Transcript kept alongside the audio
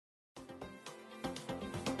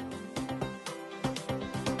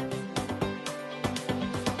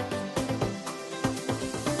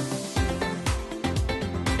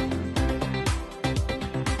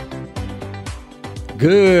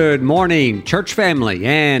Good morning, church family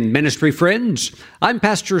and ministry friends. I'm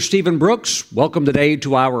Pastor Stephen Brooks. Welcome today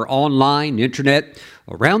to our online, internet,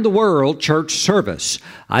 around the world church service.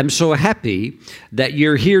 I'm so happy that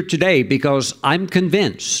you're here today because I'm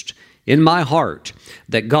convinced in my heart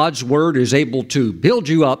that God's Word is able to build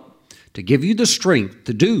you up, to give you the strength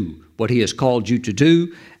to do what He has called you to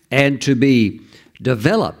do, and to be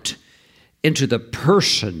developed into the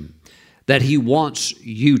person that He wants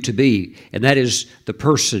you to be, and that is the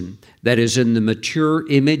person that is in the mature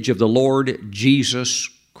image of the Lord Jesus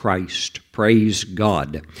Christ. Praise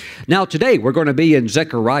God. Now today we're going to be in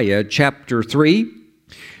Zechariah chapter 3.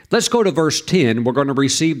 Let's go to verse 10. We're going to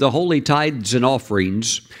receive the holy tithes and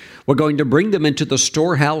offerings. We're going to bring them into the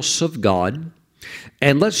storehouse of God.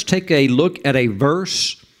 And let's take a look at a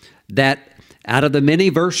verse that out of the many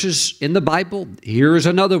verses in the Bible, here's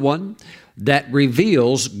another one that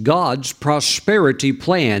reveals God's prosperity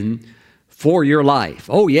plan for your life.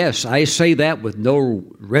 Oh yes, I say that with no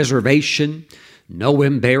reservation, no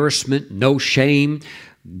embarrassment, no shame.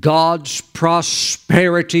 God's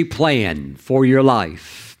prosperity plan for your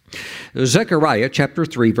life. Zechariah chapter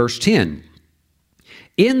 3, verse 10.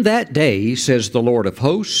 In that day, says the Lord of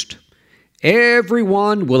hosts,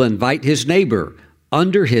 everyone will invite his neighbor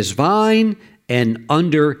under his vine and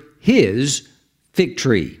under his fig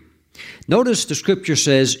tree. Notice the scripture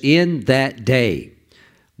says, in that day.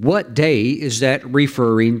 What day is that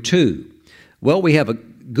referring to? Well, we have a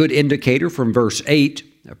good indicator from verse 8,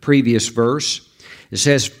 a previous verse. It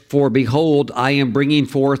says, for behold, I am bringing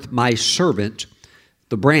forth my servant,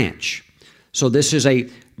 the branch. So this is a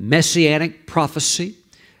messianic prophecy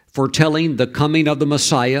foretelling the coming of the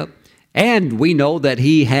Messiah, and we know that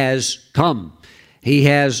He has come. He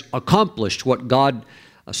has accomplished what God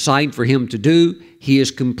assigned for Him to do. He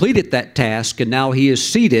has completed that task, and now He is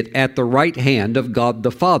seated at the right hand of God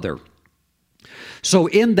the Father. So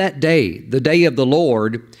in that day, the day of the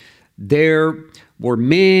Lord, there were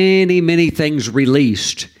many, many things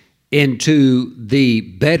released into the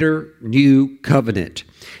better new covenant.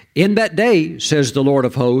 In that day, says the Lord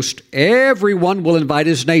of hosts, everyone will invite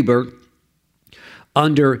his neighbor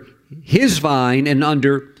under his vine and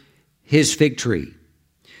under his fig tree.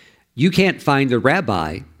 You can't find a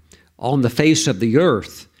rabbi on the face of the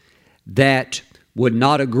earth that would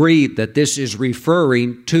not agree that this is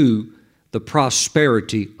referring to the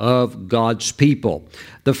prosperity of God's people.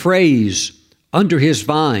 The phrase, under his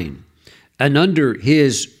vine and under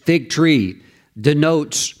his fig tree,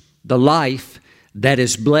 denotes the life that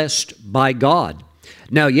is blessed by God.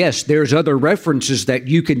 Now, yes, there's other references that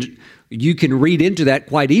you can read into that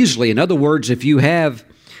quite easily. In other words, if you have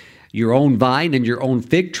your own vine and your own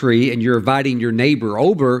fig tree and you're inviting your neighbor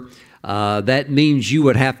over, that means you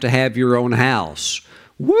would have to have your own house.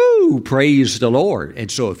 Woo! Praise the Lord. And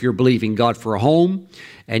so if you're believing God for a home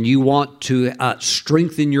and you want to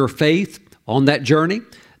strengthen your faith on that journey,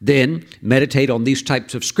 then meditate on these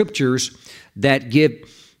types of scriptures that give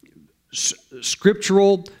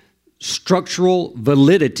scriptural, structural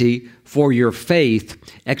validity for your faith,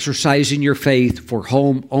 exercising your faith for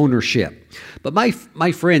home ownership. But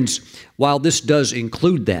my friends, while this does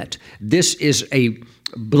include that, this is a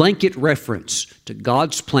blanket reference to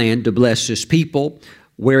God's plan to bless His people,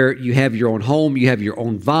 where you have your own home, you have your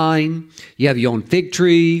own vine, you have your own fig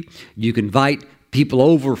tree, you can invite people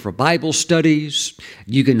over for Bible studies,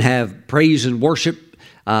 you can have praise and worship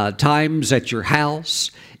times at your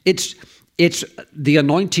house. It's the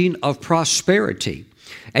anointing of prosperity.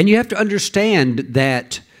 And you have to understand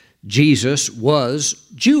that Jesus was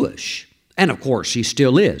Jewish. And of course, He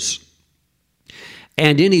still is.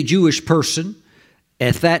 And any Jewish person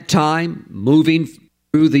at that time, moving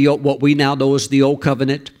through what we now know as the Old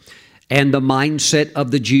Covenant, and the mindset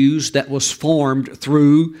of the Jews that was formed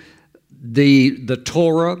through the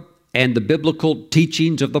Torah and the biblical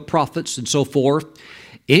teachings of the prophets and so forth,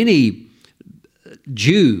 any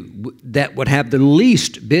Jew that would have the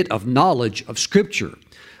least bit of knowledge of Scripture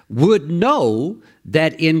would know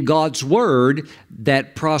that in God's Word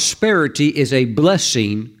that prosperity is a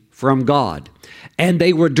blessing from God. And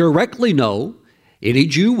they would directly know, any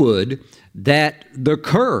Jew would, that the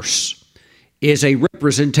curse is a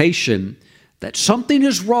representation that something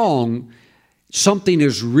is wrong, something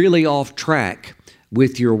is really off track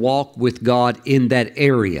with your walk with God in that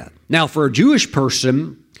area. Now, for a Jewish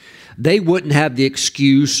person, they wouldn't have the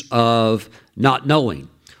excuse of not knowing,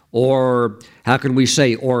 or how can we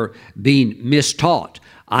say, or being mistaught.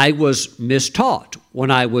 I was mistaught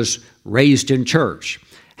when I was raised in church,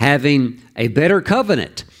 having a better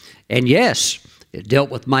covenant. And yes, it dealt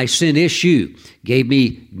with my sin issue, gave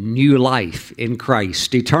me new life in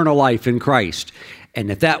Christ, eternal life in Christ. And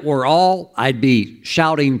if that were all, I'd be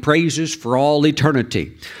shouting praises for all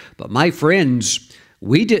eternity. But my friends,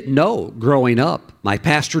 we didn't know growing up. My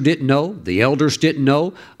pastor didn't know. The elders didn't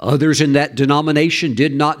know. Others in that denomination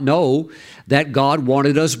did not know that God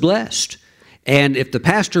wanted us blessed. And if the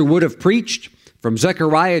pastor would have preached from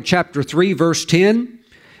Zechariah chapter 3, verse 10,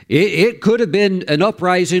 it could have been an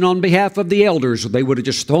uprising on behalf of the elders. They would have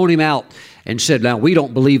just thrown him out and said, now, we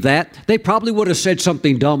don't believe that. They probably would have said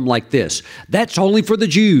something dumb like this: that's only for the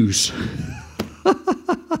Jews.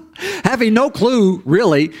 Having no clue,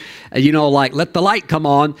 really, like, let the light come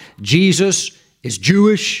on. Jesus is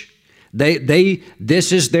Jewish.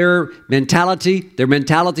 This is their mentality. Their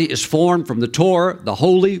mentality is formed from the Torah, the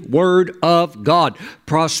holy word of God.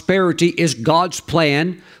 Prosperity is God's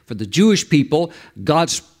plan for the Jewish people.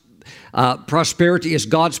 God's prosperity is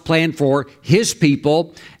God's plan for His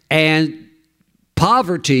people, and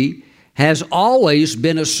poverty has always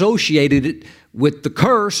been associated with the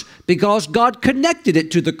curse because God connected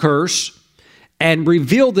it to the curse and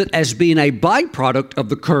revealed it as being a byproduct of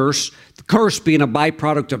the curse being a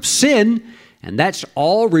byproduct of sin, and that's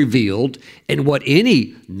all revealed in what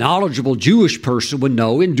any knowledgeable Jewish person would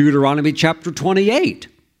know in Deuteronomy chapter 28.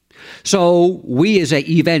 So we as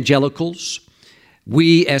evangelicals,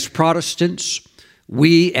 we as Protestants,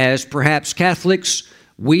 we as perhaps Catholics,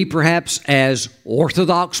 we perhaps as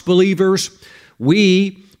Orthodox believers,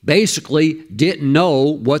 we basically didn't know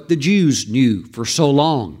what the Jews knew for so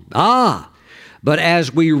long. But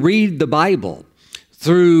as we read the Bible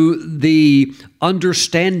through the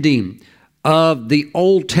understanding of the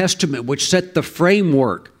Old Testament, which set the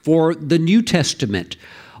framework for the New Testament,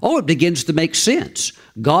 it begins to make sense.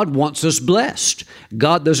 God wants us blessed.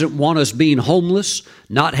 God doesn't want us being homeless,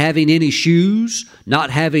 not having any shoes, not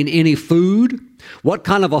having any food. What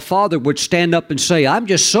kind of a father would stand up and say, I'm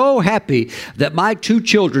just so happy that my 2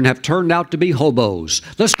 children have turned out to be hobos.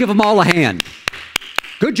 Let's give them all a hand.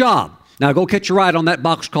 Good job. Now go catch a ride on that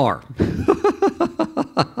boxcar.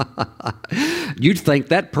 You'd think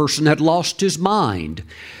that person had lost his mind.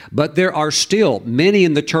 But there are still many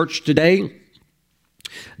in the church today.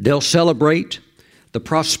 They'll celebrate the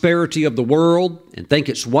prosperity of the world and think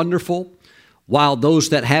it's wonderful, while those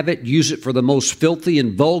that have it use it for the most filthy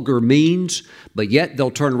and vulgar means, but yet they'll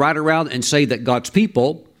turn right around and say that God's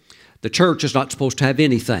people, the church, is not supposed to have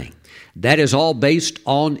anything. That is all based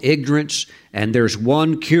on ignorance, and there's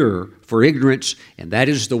one cure for ignorance, and that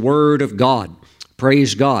is the Word of God.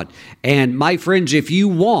 Praise God. And my friends, if you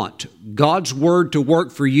want God's Word to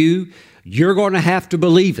work for you, you're going to have to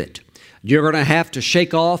believe it. You're going to have to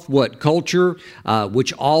shake off what culture,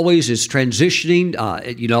 which always is transitioning,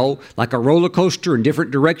 like a roller coaster in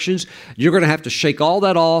different directions. You're going to have to shake all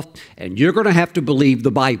that off, and you're going to have to believe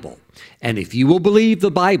the Bible. And if you will believe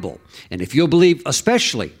the Bible, and if you'll believe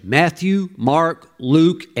especially Matthew, Mark,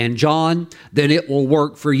 Luke, and John, then it will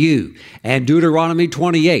work for you. And Deuteronomy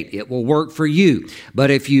 28, it will work for you.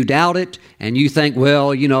 But if you doubt it and you think,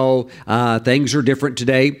 things are different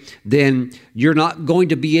today, then you're not going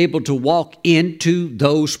to be able to walk into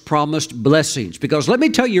those promised blessings. Because let me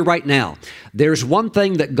tell you right now, there's one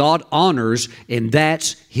thing that God honors, and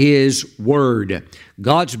that's His Word.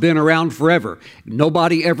 God's been around forever.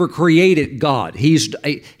 Nobody ever created God. He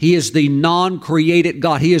is the non-created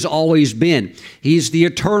God. He has always been. He's the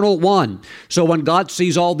eternal one. So when God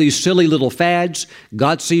sees all these silly little fads,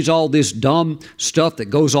 God sees all this dumb stuff that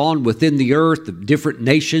goes on within the earth, the different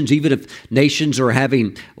nations, even if nations are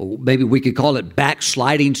having, maybe we could call it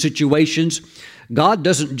backsliding situations, God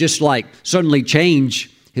doesn't just suddenly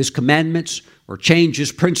change His commandments or change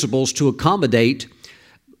His principles to accommodate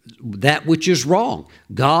that which is wrong.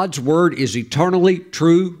 God's Word is eternally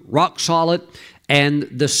true, rock solid, and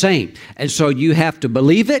the same. And so you have to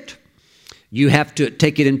believe it. You have to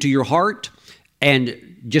take it into your heart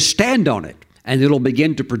and just stand on it, and it'll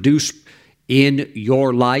begin to produce in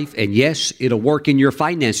your life. And yes, it'll work in your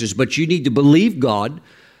finances, but you need to believe God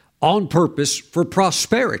on purpose for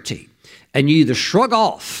prosperity. And you either shrug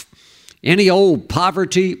off any old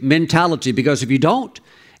poverty mentality, because if you don't,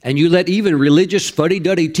 and you let even religious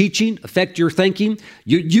fuddy-duddy teaching affect your thinking,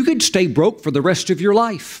 you could stay broke for the rest of your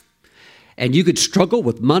life. And you could struggle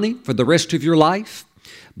with money for the rest of your life.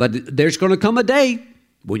 But there's going to come a day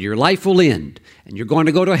when your life will end, and you're going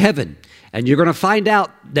to go to heaven. And you're going to find out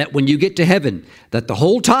that when you get to heaven, that the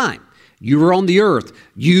whole time you were on the earth,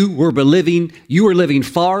 you were living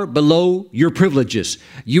far below your privileges.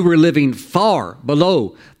 You were living far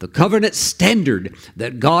below the covenant standard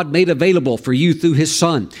that God made available for you through His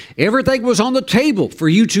Son. Everything was on the table for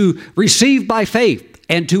you to receive by faith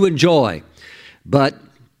and to enjoy. But,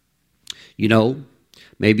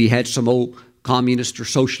 maybe you had some old communist or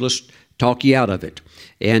socialist talk you out of it.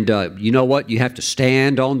 And you know what? You have to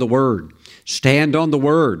stand on the Word. Stand on the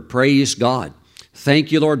Word. Praise God.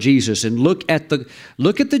 Thank you, Lord Jesus. And look at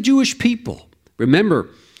the Jewish people. Remember,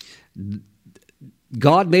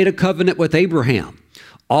 God made a covenant with Abraham.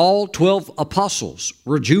 All 12 apostles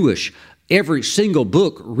were Jewish. Every single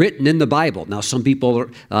book written in the Bible. Now, some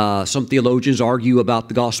theologians argue about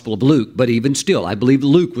the Gospel of Luke, but even still, I believe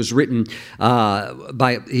Luke was written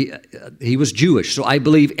he was Jewish. So I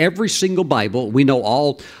believe every single Bible, we know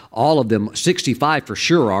all of them, 65 for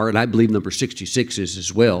sure are, and I believe number 66 is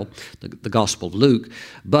as well, the Gospel of Luke.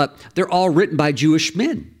 But they're all written by Jewish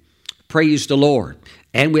men. Praise the Lord.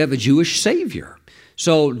 And we have a Jewish Savior.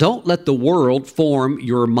 So don't let the world form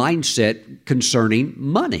your mindset concerning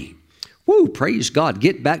money. Woo, praise God.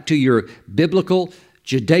 Get back to your biblical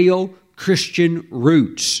Judeo-Christian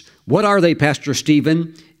roots. What are they, Pastor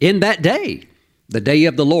Stephen? In that day, the day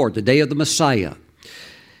of the Lord, the day of the Messiah,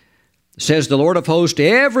 says the Lord of hosts to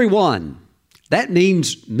everyone. That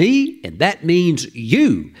means me and that means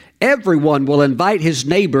you. Everyone will invite his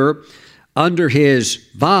neighbor under his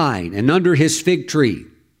vine and under his fig tree.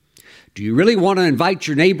 Do you really want to invite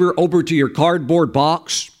your neighbor over to your cardboard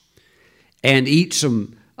box and eat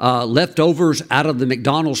some leftovers out of the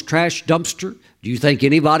McDonald's trash dumpster? Do you think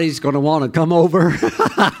anybody's going to want to come over?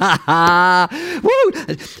 Woo!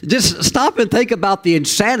 Just stop and think about the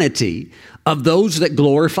insanity of those that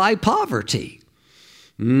glorify poverty.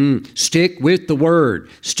 Stick with the Word.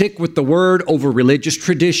 Stick with the Word over religious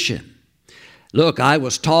tradition. Look, I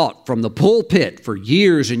was taught from the pulpit for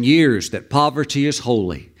years and years that poverty is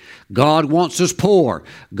holy. God wants us poor.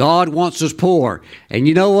 God wants us poor. And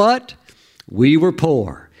you know what? We were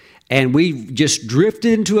poor. And we just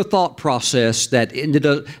drifted into a thought process that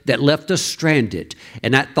left us stranded.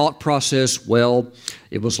 And that thought process, well,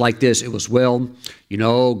 it was like this. It was,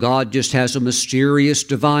 God just has a mysterious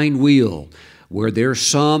divine will where there's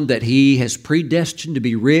some that He has predestined to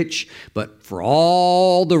be rich, but for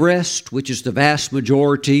all the rest, which is the vast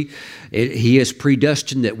majority, He has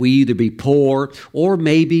predestined that we either be poor or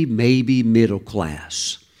maybe middle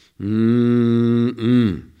class. My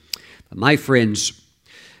friends,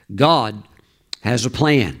 God has a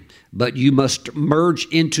plan, but you must merge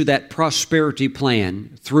into that prosperity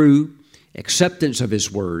plan through acceptance of His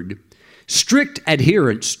Word, strict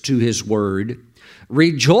adherence to His Word,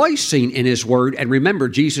 rejoicing in His Word. And remember,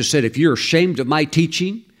 Jesus said, if you're ashamed of my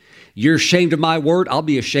teaching, you're ashamed of my Word, I'll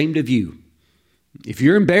be ashamed of you. If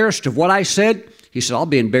you're embarrassed of what I said, He said, I'll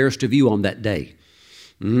be embarrassed of you on that day.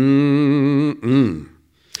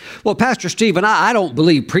 Well, Pastor Stephen, I don't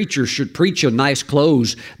believe preachers should preach in nice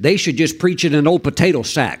clothes. They should just preach in an old potato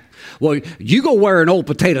sack. Well, you go wear an old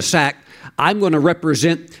potato sack. I'm going to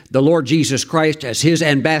represent the Lord Jesus Christ as His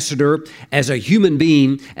ambassador, as a human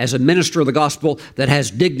being, as a minister of the gospel that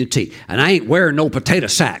has dignity. And I ain't wearing no potato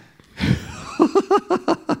sack.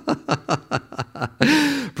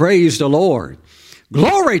 Praise the Lord.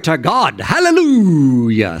 Glory to God.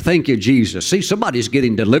 Hallelujah. Thank you, Jesus. See, somebody's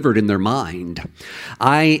getting delivered in their mind.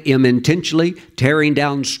 I am intentionally tearing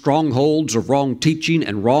down strongholds of wrong teaching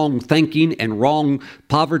and wrong thinking and wrong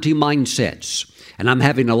poverty mindsets. And I'm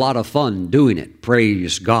having a lot of fun doing it.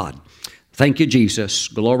 Praise God. Thank you, Jesus.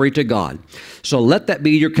 Glory to God. So let that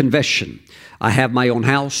be your confession. I have my own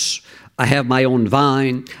house. I have my own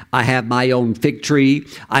vine. I have my own fig tree.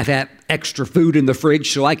 I've had extra food in the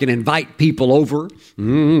fridge so I can invite people over.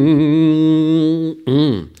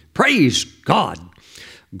 Praise God.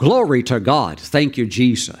 Glory to God. Thank you,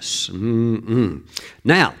 Jesus.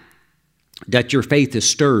 Now that your faith is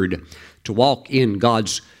stirred to walk in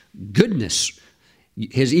God's goodness,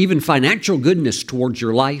 His even financial goodness towards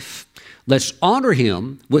your life, let's honor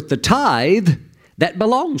Him with the tithe that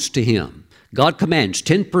belongs to Him. God commands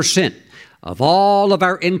 10% of all of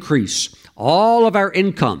our increase, all of our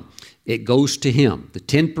income, it goes to Him. The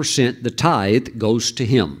 10%, the tithe, goes to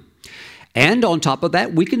Him. And on top of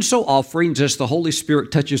that, we can sow offerings as the Holy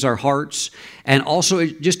Spirit touches our hearts. And also,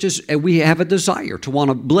 just as we have a desire to want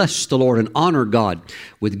to bless the Lord and honor God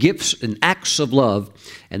with gifts and acts of love,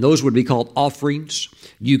 and those would be called offerings.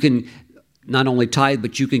 You can not only tithe,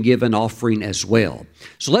 but you can give an offering as well.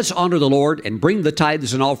 So let's honor the Lord and bring the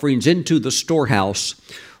tithes and offerings into the storehouse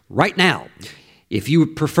right now. If you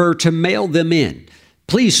would prefer to mail them in,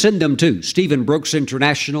 please send them to Stephen Brooks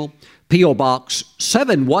International, P.O. Box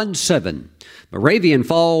 717, Moravian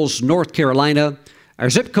Falls, North Carolina. Our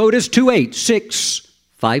zip code is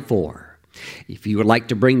 28654. If you would like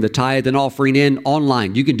to bring the tithe and offering in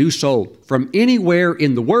online, you can do so from anywhere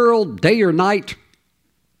in the world, day or night.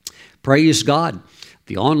 Praise God.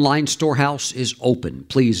 The online storehouse is open.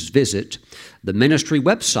 Please visit the ministry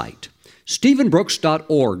website,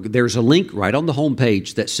 StephenBrooks.org. There's a link right on the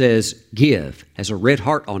homepage that says Give, has a red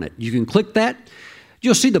heart on it. You can click that.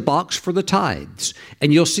 You'll see the box for the tithes,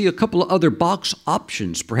 and you'll see a couple of other box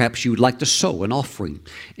options. Perhaps you would like to sow an offering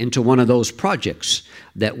into one of those projects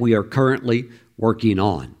that we are currently working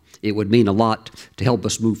on. It would mean a lot to help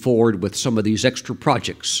us move forward with some of these extra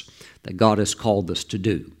projects that God has called us to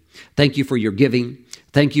do. Thank you for your giving.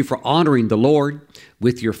 Thank you for honoring the Lord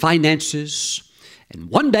with your finances. And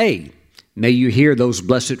one day, may you hear those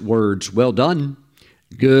blessed words, "Well done,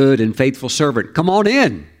 good and faithful servant. Come on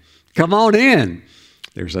in. Come on in.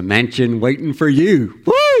 There's a mansion waiting for you."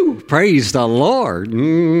 Woo! Praise the Lord.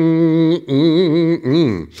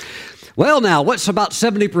 Well, now, what's about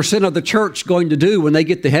 70% of the church going to do when they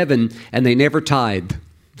get to heaven and they never tithe?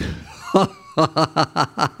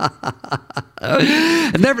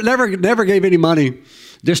 never gave any money.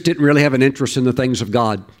 Just didn't really have an interest in the things of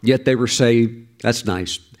God. Yet they were saved. That's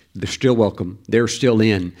nice. They're still welcome. They're still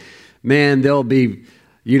in. Man, they'll be...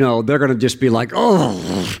 they're going to just be like, "Oh,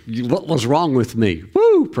 what was wrong with me?"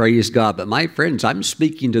 Woo, praise God. But my friends, I'm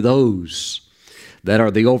speaking to those that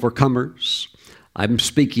are the overcomers. I'm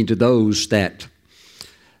speaking to those that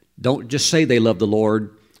don't just say they love the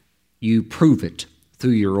Lord. You prove it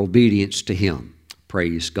through your obedience to Him.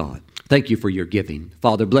 Praise God. Thank you for your giving.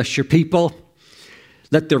 Father, bless your people.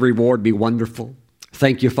 Let their reward be wonderful.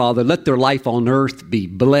 Thank you, Father. Let their life on earth be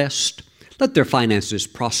blessed. Let their finances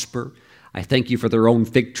prosper. I thank you for their own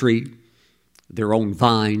fig tree, their own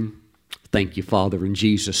vine. Thank you, Father, in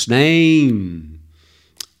Jesus' name.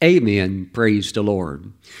 Amen. Praise the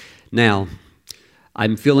Lord. Now,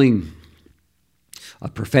 I'm feeling a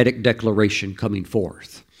prophetic declaration coming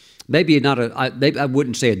forth. Maybe I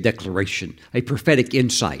wouldn't say a declaration, a prophetic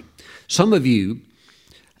insight. Some of you,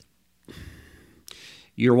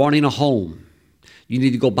 you're wanting a home. You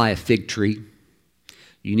need to go buy a fig tree.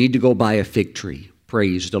 You need to go buy a fig tree.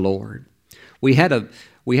 Praise the Lord. We had a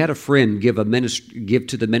friend give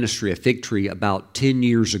to the ministry a fig tree about 10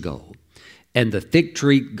 years ago, and the fig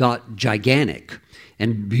tree got gigantic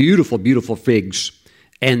and beautiful, beautiful figs,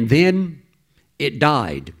 and then it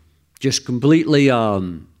died, just completely.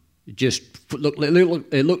 It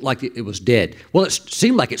looked like it was dead. Well, it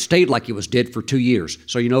seemed like it stayed like it was dead for 2 years.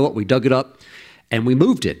 So you know what? We dug it up and we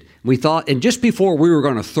moved it. We thought, and just before we were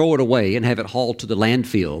going to throw it away and have it hauled to the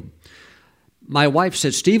landfill, my wife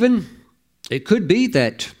said, "Stephen, it could be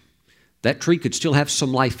that tree could still have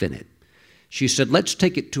some life in it." She said, "Let's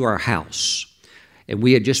take it to our house." And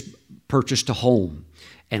we had just purchased a home,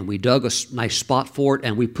 and we dug a nice spot for it,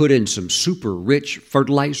 and we put in some super rich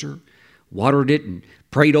fertilizer, watered it, and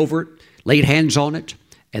prayed over it, laid hands on it,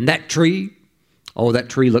 and that tree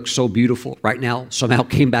looks so beautiful right now, somehow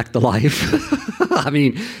came back to life. I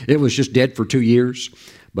mean, it was just dead for 2 years,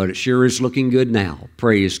 but it sure is looking good now.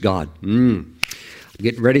 Praise God.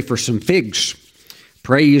 Getting ready for some figs.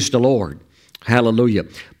 Praise the Lord. Hallelujah.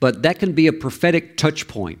 But that can be a prophetic touch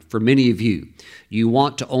point for many of you. You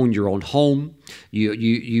want to own your own home.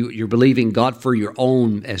 You're believing God for your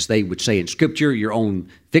own, as they would say in Scripture, your own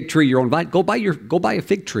fig tree, your own vine. Go buy a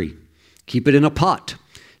fig tree. Keep it in a pot.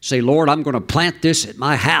 Say, "Lord, I'm going to plant this at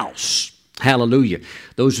my house." Hallelujah.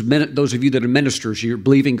 Those of you that are ministers, you're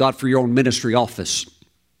believing God for your own ministry office.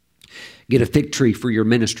 Get a fig tree for your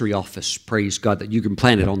ministry office. Praise God, that you can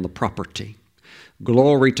plant it on the property.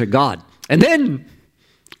 Glory to God. And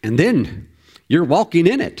then you're walking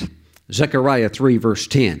in it. Zechariah 3, verse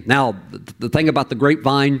 10. Now, the thing about the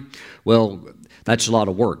grapevine, well, that's a lot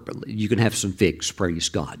of work, but you can have some figs. Praise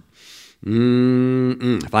God.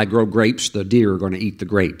 If I grow grapes, the deer are going to eat the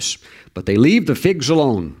grapes. But they leave the figs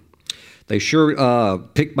alone. They sure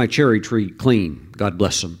pick my cherry tree clean. God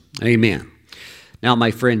bless them. Amen. Now,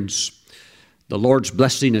 my friends, the Lord's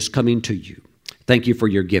blessing is coming to you. Thank you for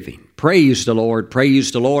your giving. Praise the Lord,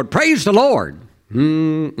 praise the Lord, praise the Lord.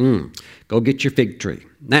 Go get your fig tree.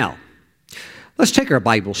 Now, let's take our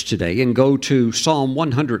Bibles today and go to Psalm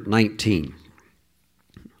 119.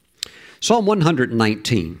 Psalm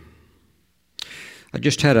 119. I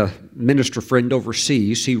just had a minister friend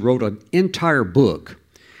overseas. He wrote an entire book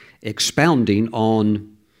expounding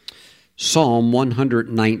on Psalm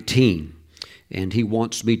 119. And he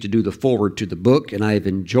wants me to do the foreword to the book, and I've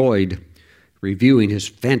enjoyed reviewing his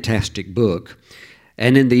fantastic book.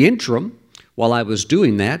 And in the interim, while I was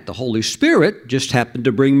doing that, the Holy Spirit just happened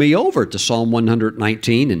to bring me over to Psalm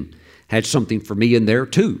 119 and had something for me in there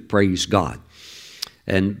too, praise God.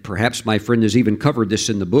 And perhaps my friend has even covered this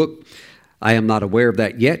in the book. I am not aware of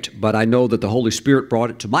that yet, but I know that the Holy Spirit brought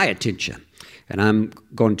it to my attention, and I'm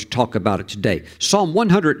going to talk about it today. Psalm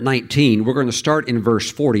 119, we're going to start in verse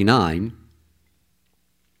 49.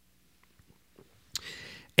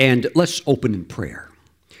 And let's open in prayer.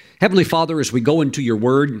 Heavenly Father, as we go into your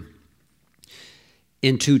word,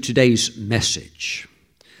 into today's message,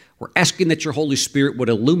 we're asking that your Holy Spirit would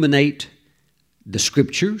illuminate the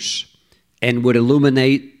Scriptures and would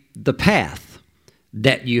illuminate the path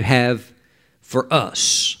that you have for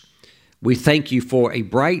us. We thank you for a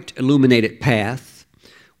bright, illuminated path.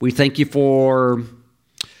 We thank you for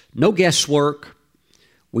no guesswork.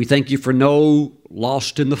 We thank you for no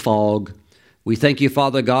lost in the fog. We thank you,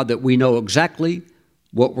 Father God, that we know exactly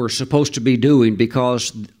what we're supposed to be doing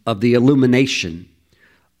because of the illumination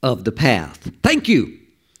of the path. Thank you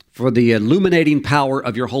for the illuminating power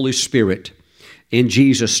of your Holy Spirit. In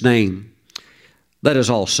Jesus' name, let us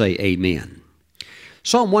all say amen.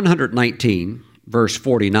 Psalm 119, verse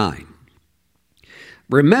 49.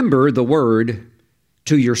 Remember the word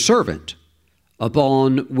to your servant,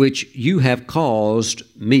 upon which you have caused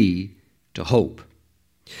me to hope.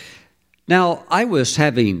 Now, I was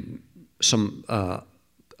having a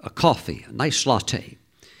coffee, a nice latte,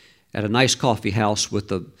 at a nice coffee house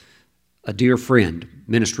with a dear friend,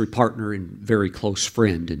 ministry partner, and very close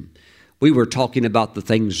friend. And we were talking about the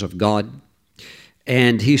things of God.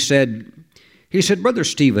 And he said, Brother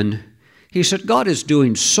Stephen, he said, God is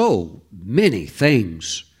doing so many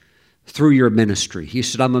things through your ministry. He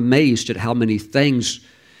said, I'm amazed at how many things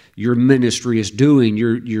your ministry is doing.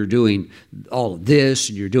 You're doing all of this,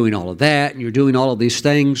 and you're doing all of that, and you're doing all of these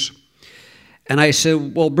things. And I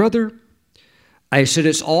said, well, brother, I said,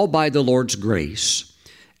 it's all by the Lord's grace.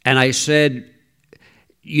 And I said,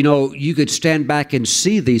 you know, you could stand back and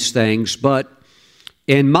see these things, but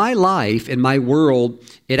in my life, in my world,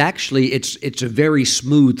 it's a very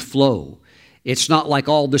smooth flow. It's not like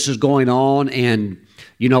all this is going on and,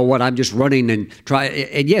 you know what, I'm just running and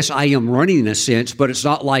yes, I am running in a sense, but it's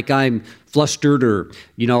not like I'm flustered or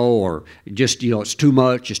just, it's too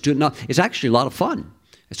much. It's actually a lot of fun.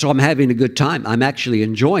 So I'm having a good time. I'm actually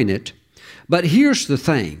enjoying it. But here's the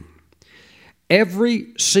thing.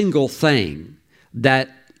 Every single thing that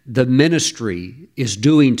the ministry is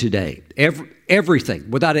doing today, everything,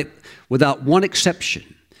 without one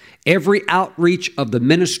exception, every outreach of the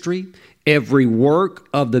ministry, every work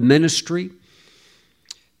of the ministry,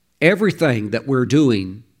 everything that we're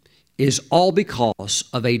doing is all because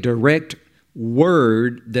of a direct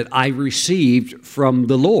word that I received from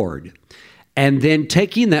the Lord. And then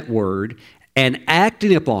taking that word and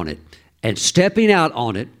acting upon it and stepping out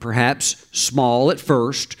on it, perhaps small at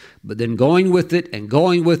first, but then going with it and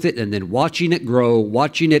then watching it grow,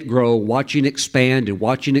 watching it expand, and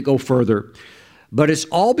watching it go further. But it's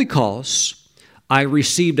all because I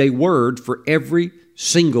received a word for every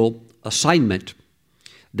single assignment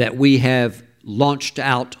that we have launched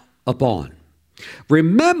out upon.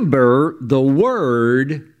 Remember the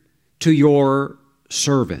word to your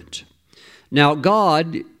servant. Now,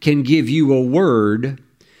 God can give you a word,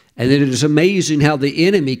 and then it is amazing how the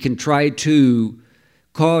enemy can try to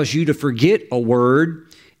cause you to forget a word,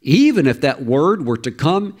 even if that word were to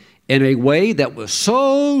come in a way that was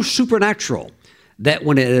so supernatural that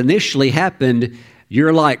when it initially happened,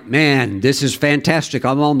 you're like, man, this is fantastic.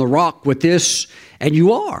 I'm on the rock with this, and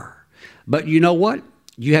you are. But you know what?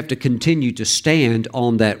 You have to continue to stand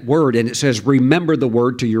on that word, and it says, remember the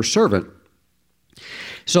word to your servant.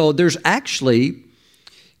 So there's actually,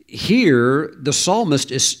 here, the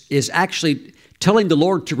psalmist is actually telling the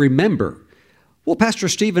Lord to remember. Well, Pastor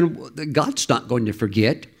Stephen, God's not going to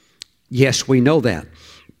forget. Yes, we know that.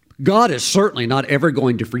 God is certainly not ever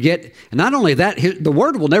going to forget. And not only that, the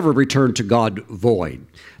word will never return to God void.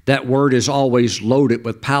 That word is always loaded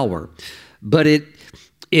with power. But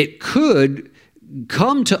it could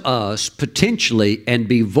come to us potentially and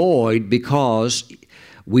be void because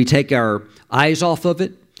we take our eyes off of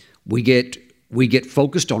it. We get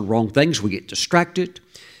focused on wrong things. We get distracted.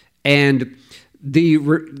 And the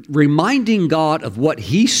reminding God of what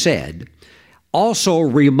He said also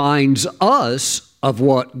reminds us of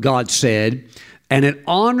what God said, and it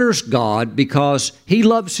honors God because He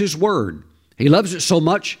loves His Word. He loves it so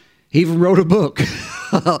much, He even wrote a book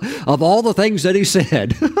of all the things that He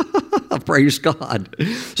said. Praise God.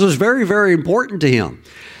 So it's very, very important to Him.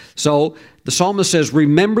 So the psalmist says,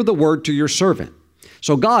 remember the word to your servant.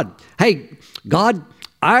 So God,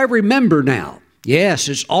 I remember now. Yes,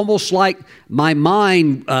 it's almost like my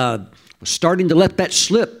mind was starting to let that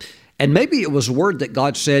slip. And maybe it was a word that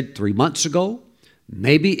God said 3 months ago.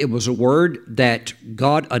 Maybe it was a word that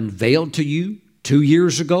God unveiled to you 2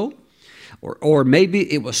 years ago. Or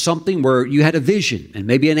maybe it was something where you had a vision and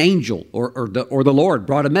maybe an angel or the Lord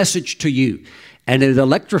brought a message to you and it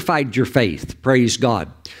electrified your faith. Praise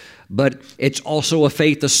God. But it's also a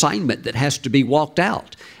faith assignment that has to be walked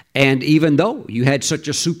out. And even though you had such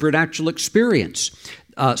a supernatural experience,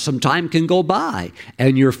 some time can go by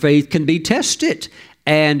and your faith can be tested.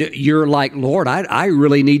 And you're like, Lord, I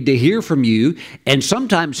really need to hear from you. And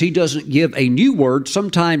sometimes he doesn't give a new word.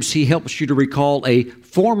 Sometimes he helps you to recall a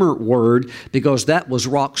former word because that was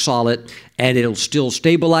rock solid and it'll still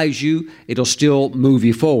stabilize you. It'll still move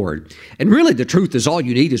you forward. And really the truth is all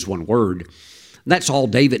you need is one word. And that's all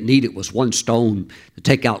David needed was one stone to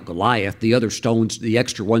take out Goliath. The other stones, the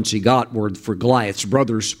extra ones he got were for Goliath's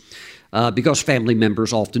brothers. Because family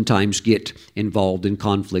members oftentimes get involved in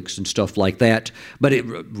conflicts and stuff like that. But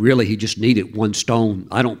really, he just needed one stone.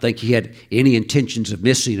 I don't think he had any intentions of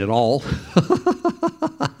missing at all.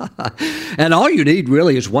 And all you need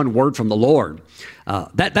really is one word from the Lord.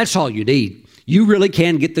 That's all you need. You really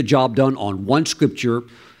can get the job done on one scripture,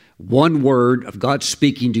 one word of God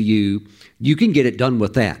speaking to you. You can get it done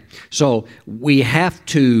with that. So we have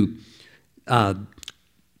to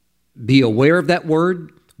be aware of that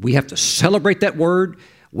word. We have to celebrate that word.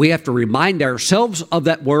 We have to remind ourselves of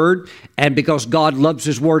that word. And because God loves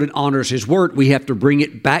his word and honors his word, we have to bring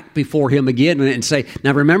it back before him again and say,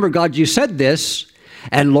 now remember, God, you said this.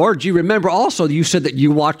 And Lord, you remember also you said that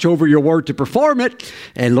you watch over your word to perform it.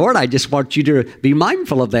 And Lord, I just want you to be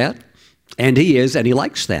mindful of that. And he is, and he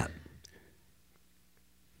likes that.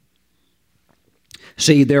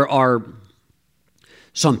 See, there are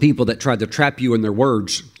some people that try to trap you in their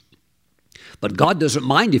words. But God doesn't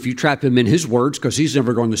mind if you trap him in his words because he's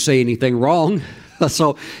never going to say anything wrong.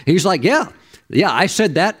 So he's like, yeah, I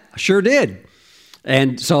said that. I sure did.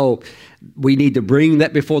 And so we need to bring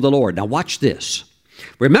that before the Lord. Now watch this.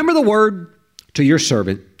 Remember the word to your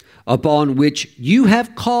servant upon which you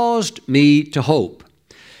have caused me to hope.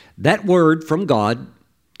 That word from God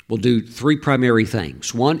will do three primary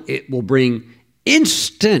things. One, it will bring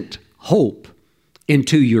instant hope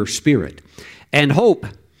into your spirit. And hope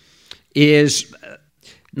is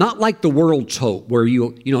not like the world's hope where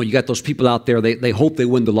you got those people out there, they hope they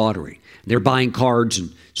win the lottery. They're buying cards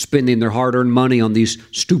and spending their hard-earned money on these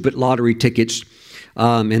stupid lottery tickets,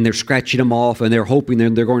 and they're scratching them off and they're hoping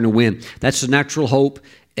they're going to win. That's the natural hope,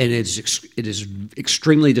 and it is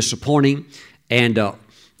extremely disappointing and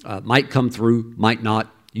might come through, might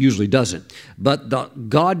not, usually doesn't. But the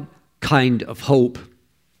God kind of hope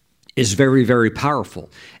is very, very powerful.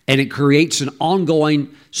 And it creates an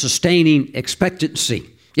ongoing, sustaining expectancy.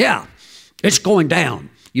 Yeah, it's going down.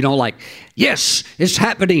 Like, yes, it's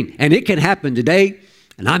happening. And it can happen today.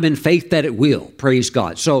 And I'm in faith that it will. Praise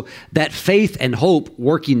God. So that faith and hope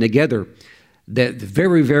working together, the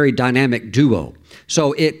very, very dynamic duo.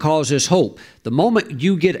 So it causes hope. The moment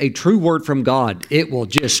you get a true word from God, it will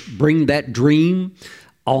just bring that dream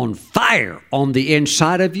on fire on the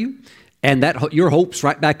inside of you. And that your hope's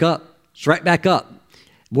right back up. It's right back up.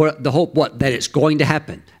 The hope, what? That it's going to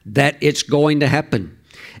happen. That it's going to happen.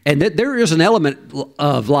 And that there is an element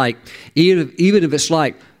of like, even if it's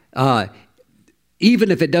like,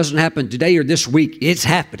 even if it doesn't happen today or this week, it's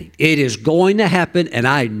happening. It is going to happen, and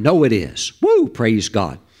I know it is. Woo! Praise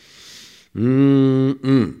God.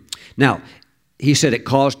 Now, he said it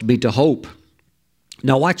caused me to hope.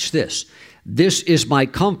 Now watch this. This is my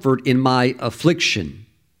comfort in my affliction.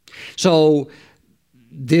 So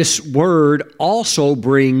this word also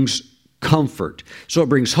brings comfort. So it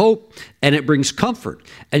brings hope and it brings comfort.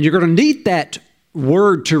 And you're going to need that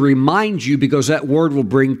word to remind you, because that word will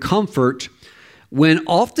bring comfort when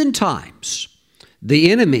oftentimes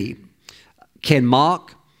the enemy can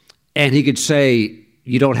mock and he could say,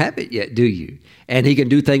 you don't have it yet, do you? And he can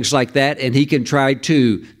do things like that, and he can try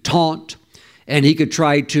to taunt, and he could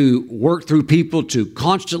try to work through people to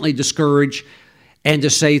constantly discourage and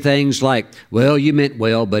to say things like, well, you meant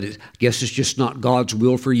well, but I guess it's just not God's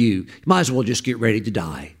will for you. You might as well just get ready to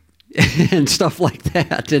die and stuff like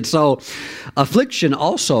that. And so affliction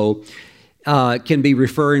also can be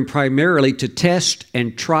referring primarily to tests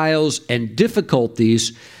and trials and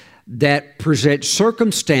difficulties that present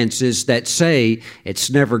circumstances that say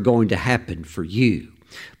it's never going to happen for you.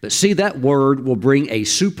 But see, that word will bring a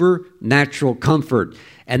supernatural comfort.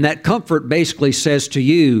 And that comfort basically says to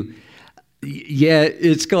you, yeah,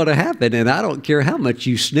 it's going to happen, and I don't care how much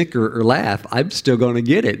you snicker or laugh, I'm still going to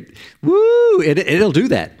get it. Woo! It'll do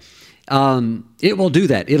that. It will do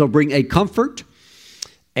that. It'll bring a comfort,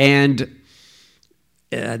 and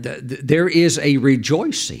there is a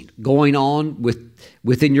rejoicing going on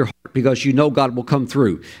within your heart, because you know God will come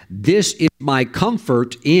through. This is my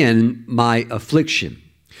comfort in my affliction.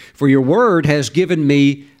 For your word has given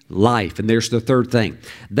me life. And there's the third thing.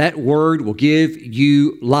 That word will give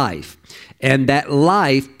you life. And that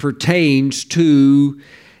life pertains to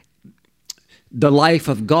the life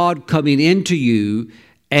of God coming into you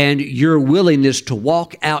and your willingness to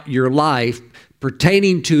walk out your life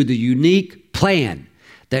pertaining to the unique plan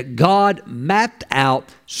that God mapped out,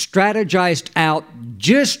 strategized out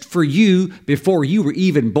just for you before you were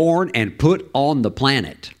even born and put on the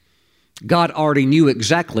planet. God already knew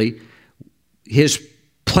exactly His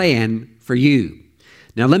plan for you.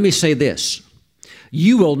 Now let me say this.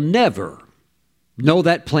 You will never know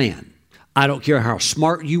that plan. I don't care how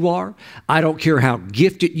smart you are. I don't care how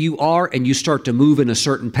gifted you are, and you start to move in a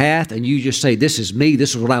certain path and you just say, this is me,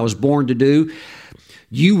 this is what I was born to do.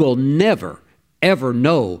 You will never, ever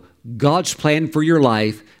know God's plan for your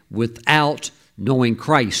life without knowing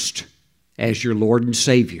Christ as your Lord and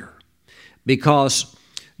Savior. Because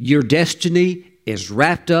your destiny is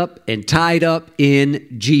wrapped up and tied up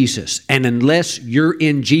in Jesus. And unless you're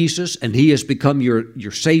in Jesus and He has become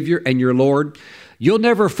your Savior and your Lord, you'll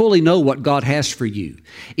never fully know what God has for you.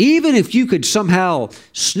 Even if you could somehow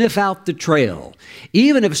sniff out the trail,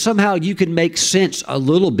 even if somehow you can make sense a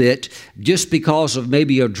little bit just because of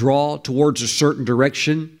maybe a draw towards a certain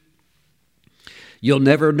direction, you'll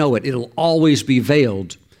never know it. It'll always be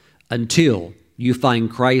veiled until you find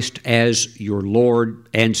Christ as your Lord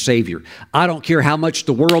and Savior. I don't care how much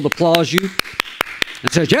the world applauds you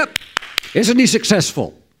and says, yep, isn't he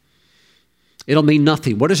successful? It'll mean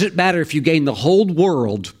nothing. What does it matter if you gain the whole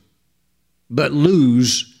world but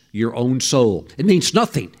lose your own soul? It means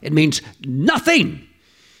nothing. It means nothing.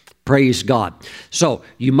 Praise God. So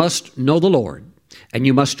you must know the Lord and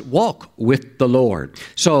you must walk with the Lord.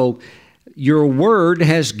 So your word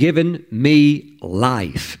has given me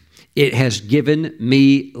life. It has given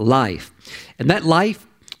me life. And that life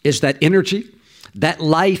is that energy. That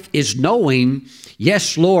life is knowing,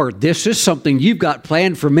 yes, Lord, this is something you've got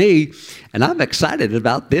planned for me, and I'm excited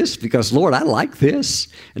about this because, Lord, I like this.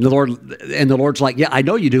 And the Lord's like, yeah, I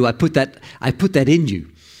know you do. I put that in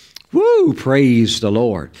you. Woo, praise the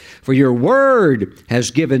Lord. For your word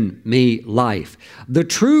has given me life. The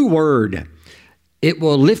true word, it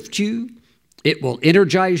will lift you. It will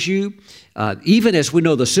energize you. Even as we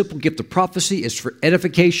know, the simple gift of prophecy is for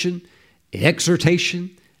edification,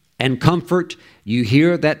 exhortation, and comfort. You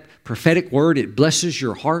hear that prophetic word, it blesses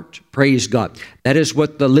your heart. Praise God. That is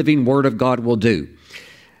what the living word of God will do.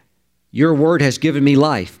 Your word has given me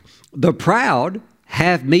life. The proud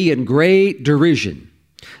have me in great derision.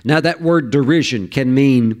 Now that word derision can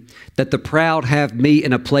mean that the proud have me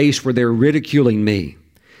in a place where they're ridiculing me.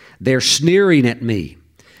 They're sneering at me.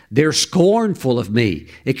 They're scornful of me.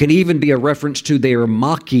 It can even be a reference to they are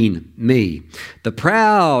mocking me. The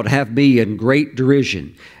proud have me in great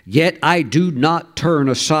derision, yet I do not turn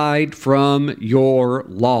aside from your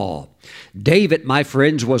law. David, my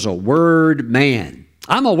friends, was a word man.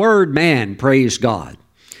 I'm a word man, praise God.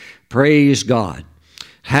 Praise God.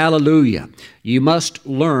 Hallelujah. You must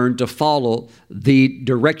learn to follow the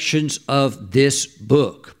directions of this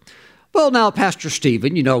book. Well, now, Pastor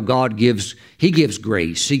Stephen, you know, God gives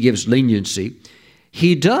grace. He gives leniency.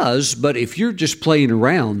 He does, but if you're just playing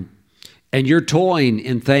around and you're toying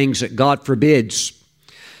in things that God forbids,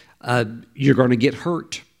 you're going to get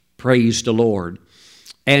hurt. Praise the Lord.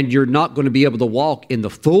 And you're not going to be able to walk in the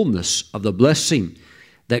fullness of the blessing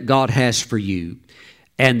that God has for you.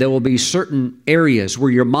 And there will be certain areas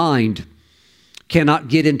where your mind cannot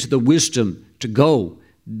get into the wisdom to go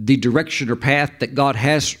the direction or path that God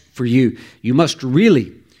has for you. You must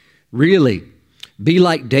really, really be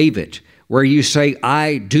like David, where you say,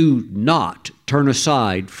 I do not turn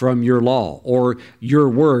aside from your law or your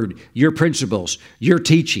word, your principles, your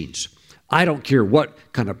teachings. I don't care what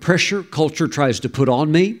kind of pressure culture tries to put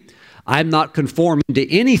on me. I'm not conforming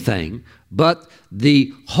to anything but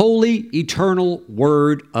the holy, eternal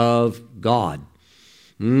word of God.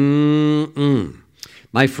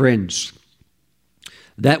 My friends,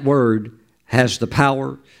 that word has the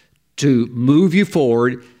power to move you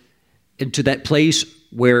forward into that place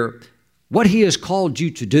where what He has called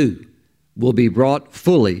you to do will be brought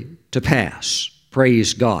fully to pass.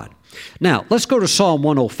 Praise God. Now, let's go to Psalm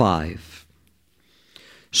 105.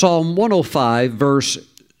 Psalm 105, verse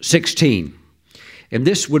 16. And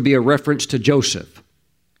this would be a reference to Joseph.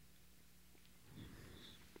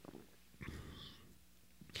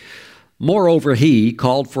 Moreover, he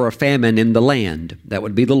called for a famine in the land. That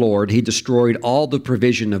would be the Lord. He destroyed all the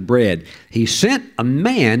provision of bread. He sent a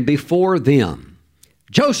man before them,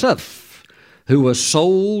 Joseph, who was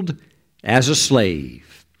sold as a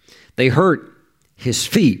slave. They hurt his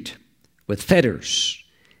feet with fetters.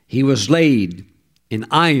 He was laid in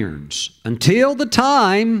irons until the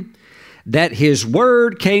time that his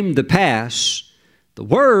word came to pass. The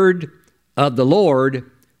word of the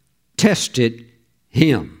Lord tested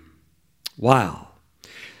him. Wow.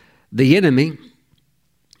 The enemy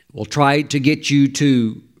will try to get you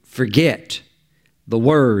to forget the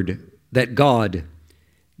word that God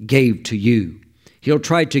gave to you. He'll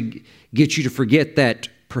try to get you to forget that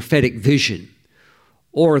prophetic vision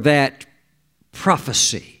or that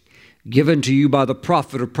prophecy given to you by the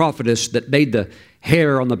prophet or prophetess that made the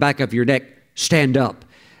hair on the back of your neck stand up.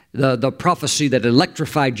 The prophecy that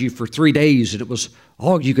electrified you for 3 days and it was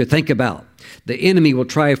all you could think about. The enemy will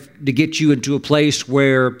try to get you into a place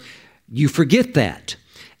where you forget that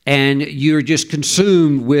and you're just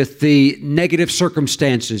consumed with the negative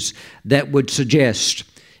circumstances that would suggest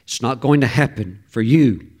it's not going to happen for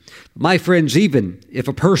you. My friends, even if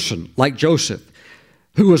a person like Joseph,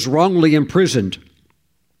 who was wrongly imprisoned,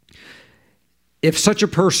 if such a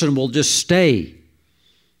person will just stay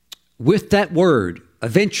with that word,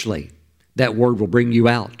 eventually that word will bring you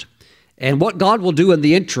out. And what God will do in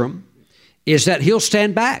the interim is that He'll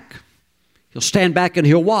stand back. He'll stand back and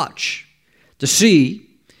He'll watch to see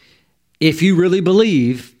if you really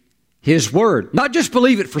believe His word. Not just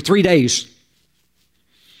believe it for 3 days.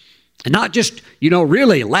 And not just,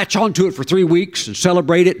 really latch onto it for 3 weeks and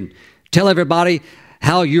celebrate it and tell everybody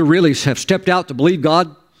how you really have stepped out to believe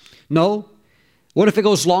God. No. What if it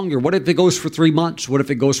goes longer? What if it goes for 3 months? What if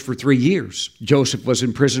it goes for 3 years? Joseph was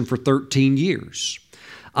in prison for 13 years.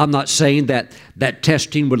 I'm not saying that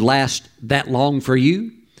testing would last that long for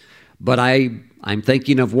you, but I'm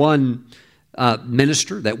thinking of one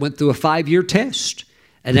minister that went through a 5-year test.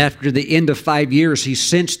 And after the end of 5 years, he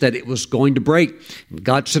sensed that it was going to break.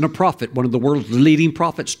 God sent a prophet, one of the world's leading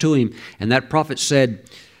prophets, to him. And that prophet said,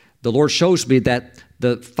 "The Lord shows me that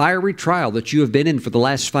the fiery trial that you have been in for the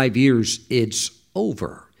last 5 years, it's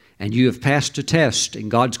over. And you have passed a test,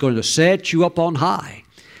 and God's going to set you up on high."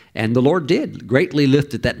 And the Lord did, greatly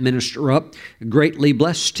lifted that minister up, greatly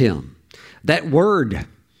blessed him. That word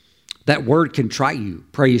can try you,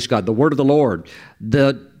 praise God. The word of the Lord,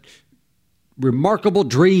 the remarkable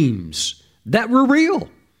dreams that were real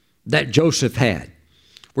that Joseph had.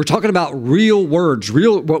 We're talking about real words,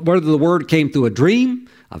 whether the word came through a dream,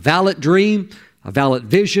 a valid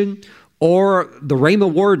vision, or the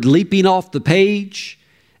Rhema word leaping off the page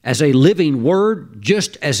as a living word,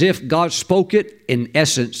 just as if God spoke it. In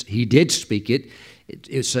essence, He did speak it.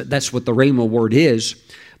 That's what the Rhema word is.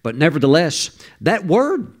 But nevertheless, that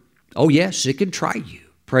word, oh yes, it can try you.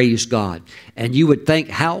 Praise God. And you would think,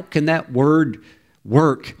 how can that word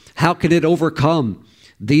work? How can it overcome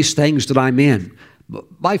these things that I'm in?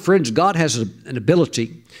 My friends, God has an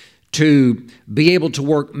ability to be able to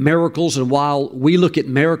work miracles. And while we look at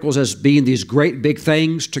miracles as being these great big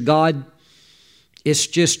things to God, it's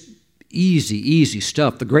just easy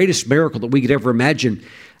stuff. The greatest miracle that we could ever imagine,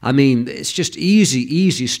 it's just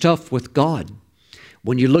easy stuff with God.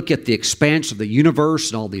 When you look at the expanse of the universe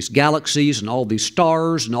and all these galaxies and all these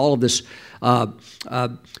stars and all of this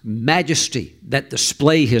majesty that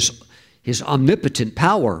display His omnipotent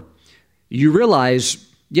power, you realize,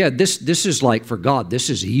 this is like for God, this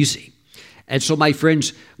is easy. And so, my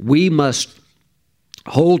friends, we must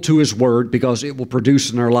hold to His word because it will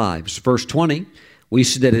produce in our lives. Verse 20, we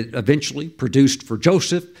see that it eventually produced for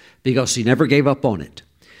Joseph because he never gave up on it.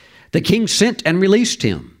 The king sent and released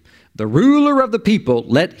him. The ruler of the people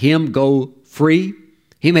let him go free.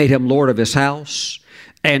 He made him lord of his house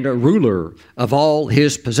and a ruler of all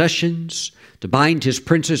his possessions, to bind his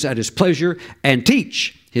princes at his pleasure and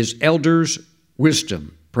teach his elders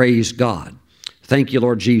wisdom. Praise God. Thank you,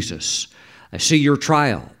 Lord Jesus. I see your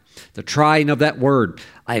trial, the trying of that word.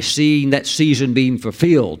 I see that season being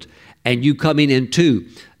fulfilled and you coming into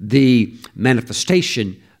the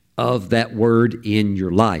manifestation of that word in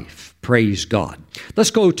your life. Praise God. Let's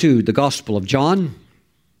go to the Gospel of John.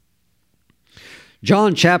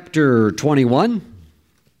 John chapter 21.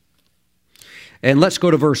 And let's go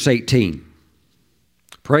to verse 18.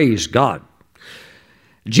 Praise God.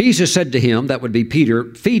 Jesus said to him, that would be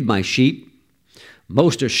Peter, "Feed my sheep.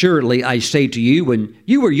 Most assuredly I say to you, when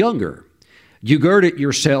you were younger, you girded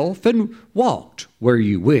yourself and walked where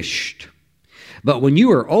you wished. But when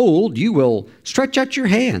you are old, you will stretch out your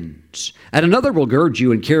hands, and another will gird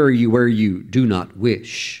you and carry you where you do not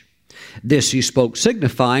wish." This he spoke,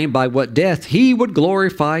 signifying by what death he would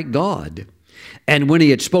glorify God. And when he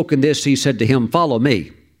had spoken this, he said to him, "Follow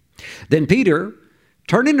me." Then Peter,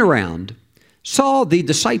 turning around, saw the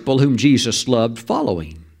disciple whom Jesus loved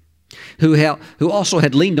following, who also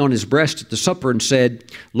had leaned on his breast at the supper and said,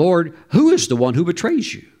 "Lord, who is the one who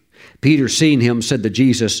betrays you?" Peter, seeing him, said to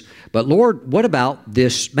Jesus, "But Lord, what about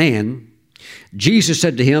this man?" Jesus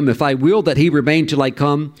said to him, "If I will that he remain till I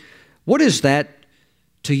come, what is that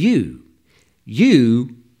to you?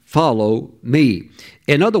 You follow me."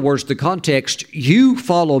 In other words, the context, "you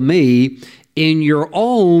follow me," in your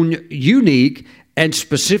own unique and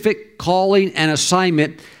specific calling and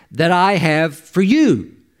assignment that I have for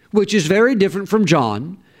you, which is very different from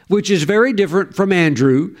John, which is very different from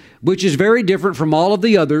Andrew, which is very different from all of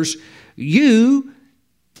the others. You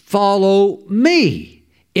follow me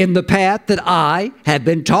in the path that I have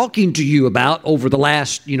been talking to you about over the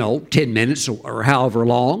last, 10 minutes or however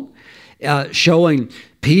long, showing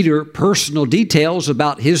Peter personal details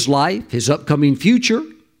about his life, his upcoming future.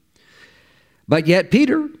 But yet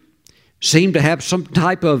Peter seemed to have some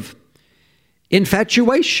type of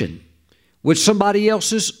infatuation with somebody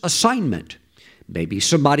else's assignment, maybe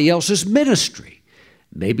somebody else's ministry,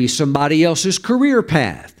 maybe somebody else's career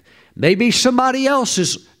path, maybe somebody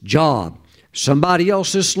else's job, somebody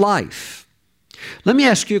else's life. Let me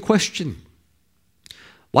ask you a question.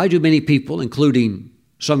 Why do many people, including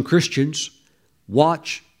some Christians,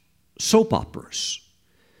 watch soap operas?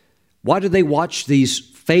 Why do they watch these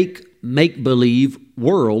fake make-believe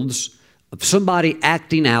worlds of somebody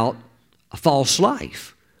acting out a false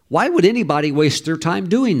life? Why would anybody waste their time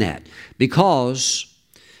doing that? Because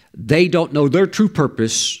they don't know their true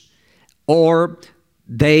purpose, or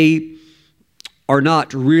they are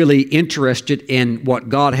not really interested in what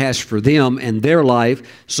God has for them and their life,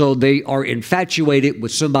 so they are infatuated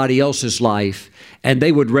with somebody else's life, and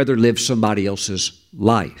they would rather live somebody else's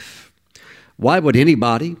life. Why would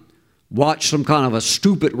anybody watch some kind of a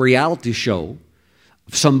stupid reality show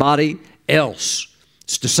of somebody else?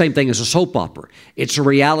 It's the same thing as a soap opera. It's a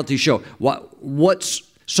reality show. What's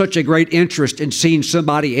such a great interest in seeing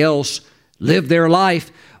somebody else live their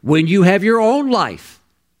life when you have your own life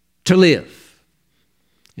to live?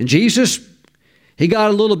 And Jesus, he got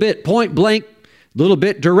a little bit point blank, a little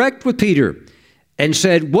bit direct with Peter and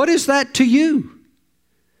said, what is that to you?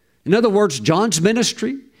 In other words, John's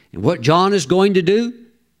ministry and what John is going to do.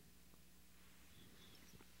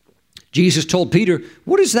 Jesus told Peter,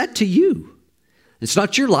 what is that to you? It's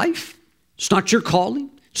not your life. It's not your calling.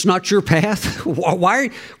 It's not your path.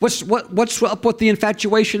 What's up with the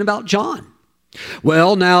infatuation about John?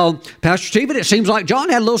 Well, now, Pastor Stephen, it seems like John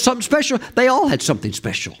had a little something special. They all had something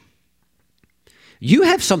special. You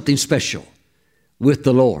have something special with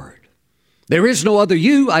the Lord. There is no other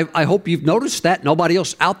you. I hope you've noticed that. Nobody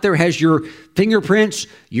else out there has your fingerprints,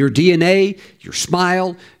 your DNA, your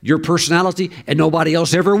smile, your personality, and nobody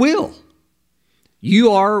else ever will.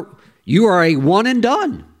 You are a one and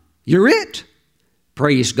done. You're it.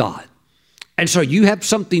 Praise God. And so you have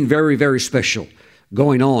something very, very special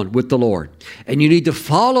going on with the Lord. And you need to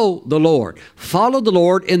follow the Lord. Follow the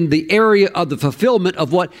Lord in the area of the fulfillment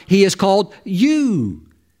of what He has called you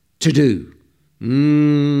to do.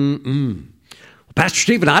 Pastor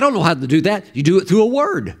Stephen, I don't know how to do that. You do it through a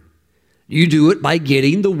word. You do it by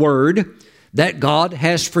getting the word that God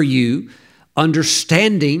has for you,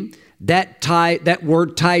 understanding that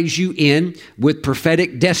word ties you in with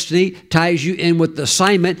prophetic destiny, ties you in with the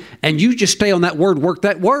assignment, and you just stay on that word, work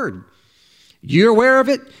that word. You're aware of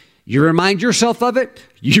it. You remind yourself of it.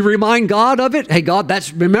 You remind God of it. Hey, God,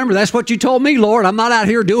 remember, that's what you told me, Lord. I'm not out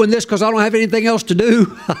here doing this because I don't have anything else to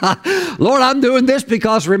do. Lord, I'm doing this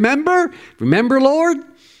because remember, Lord.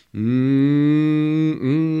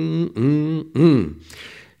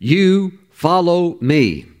 You follow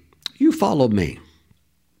me. You follow me.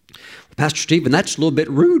 Pastor Stephen, that's a little bit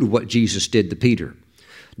rude what Jesus did to Peter.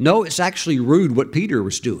 No, it's actually rude what Peter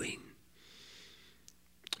was doing.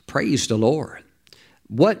 Praise the Lord.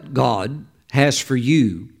 What God has for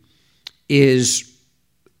you is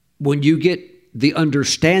when you get the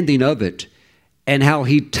understanding of it and how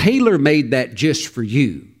He tailor-made that just for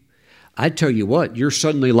you, I tell you what, you're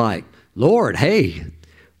suddenly like, Lord, hey,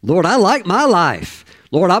 Lord, I like my life.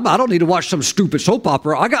 Lord, I don't need to watch some stupid soap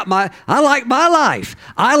opera. I like my life.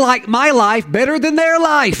 I like my life better than their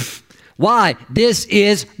life. Why? This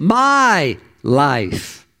is my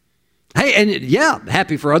life. Hey, and yeah,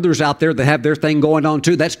 happy for others out there that have their thing going on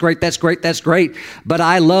too. That's great, that's great, that's great. But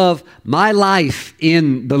I love my life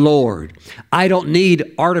in the Lord. I don't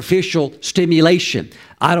need artificial stimulation.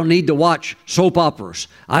 I don't need to watch soap operas.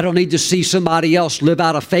 I don't need to see somebody else live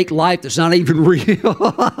out a fake life that's not even real.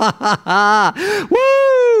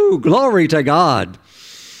 Woo! Glory to God.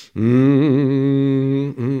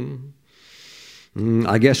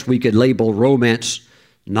 I guess we could label romance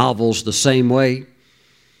novels the same way.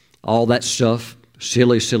 All that stuff,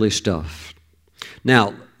 silly, silly stuff.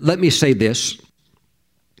 Now, let me say this.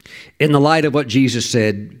 In the light of what Jesus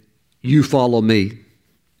said, you follow me.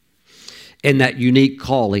 In that unique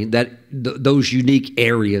calling, those unique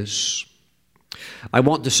areas. I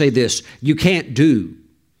want to say this. You can't do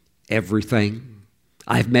everything.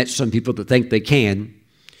 I've met some people that think they can,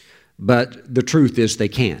 but the truth is they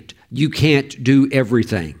can't. You can't do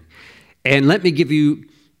everything. And let me give you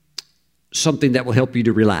something that will help you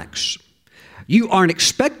to relax. You aren't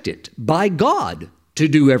expected by God to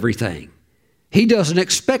do everything. He doesn't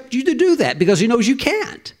expect you to do that because He knows you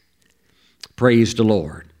can't. Praise the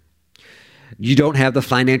Lord. You don't have the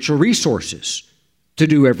financial resources to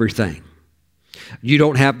do everything. You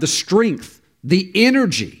don't have the strength, the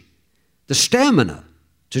energy, the stamina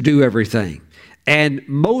to do everything. And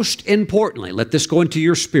most importantly, let this go into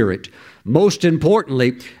your spirit, most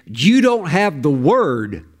importantly, you don't have the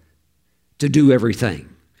word to do everything.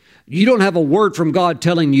 You don't have a word from God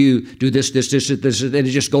telling you, do this, and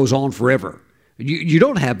it just goes on forever. You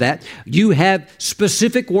don't have that. You have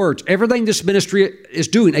specific words. Everything this ministry is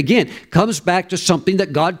doing, again, comes back to something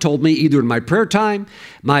that God told me either in my prayer time,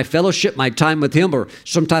 my fellowship, my time with Him, or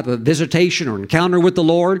some type of visitation or encounter with the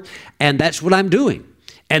Lord, and that's what I'm doing.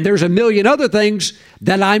 And there's a million other things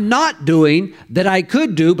that I'm not doing that I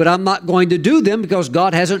could do, but I'm not going to do them because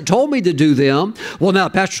God hasn't told me to do them. Well, now,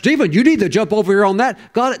 Pastor Stephen, you need to jump over here on that.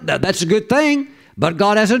 God, that's a good thing, but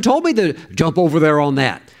God hasn't told me to jump over there on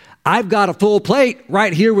that. I've got a full plate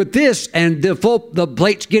right here with this, and the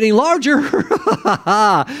plate's getting larger.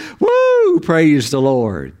 Woo! Praise the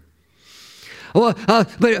Lord. Well,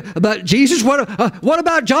 but Jesus, what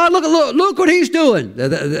about John? Look what he's doing.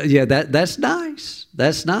 Yeah, that's nice.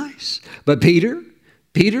 That's nice. But Peter,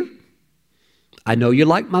 I know you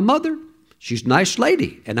like my mother. She's a nice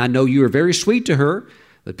lady, and I know you are very sweet to her.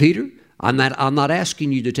 But Peter, I'm not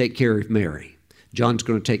asking you to take care of Mary. John's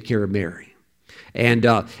going to take care of Mary. And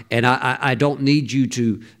I don't need you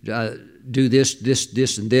to do this,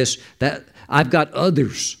 and this. That I've got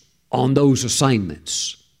others on those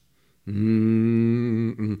assignments.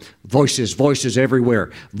 Voices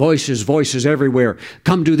everywhere. Voices everywhere.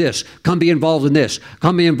 Come do this. Come be involved in this.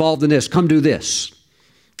 Come be involved in this. Come do this.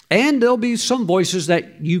 And there'll be some voices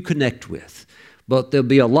that you connect with. But there'll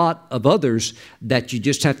be a lot of others that you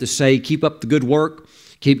just have to say, keep up the good work.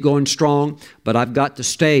 Keep going strong, but I've got to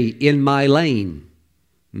stay in my lane.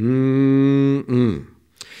 You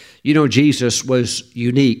know, Jesus was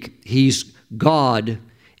unique. He's God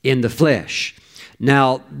in the flesh.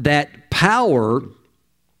 Now, that power,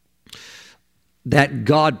 that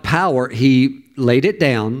God power, He laid it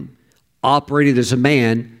down, operated as a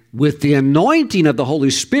man with the anointing of the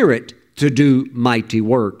Holy Spirit to do mighty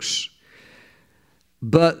works.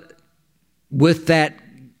 But with that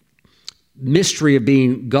mystery of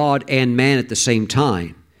being God and man at the same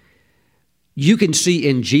time, you can see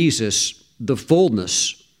in Jesus the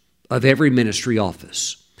fullness of every ministry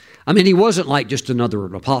office. I mean, He wasn't like just another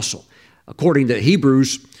apostle. According to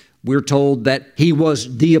Hebrews, we're told that He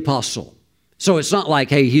was the apostle. So it's not like,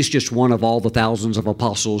 hey, He's just one of all the thousands of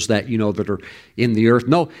apostles that, that are in the earth.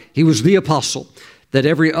 No, He was the apostle that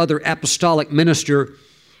every other apostolic minister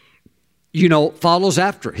follows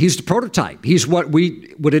after. He's the prototype. He's what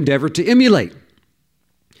we would endeavor to emulate.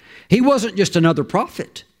 He wasn't just another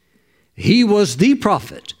prophet. He was the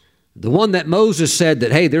prophet, the one that Moses said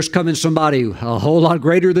that, hey, there's coming somebody a whole lot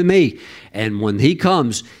greater than me. And when He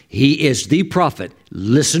comes, He is the prophet.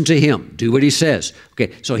 Listen to Him. Do what He says.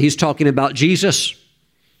 Okay, so He's talking about Jesus.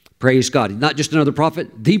 Praise God. He's not just another prophet,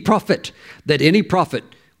 the prophet that any prophet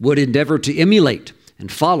would endeavor to emulate and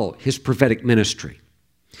follow His prophetic ministry.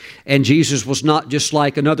 And Jesus was not just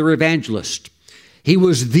like another evangelist. He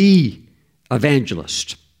was the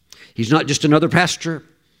evangelist. He's not just another pastor.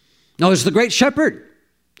 No, He's the great shepherd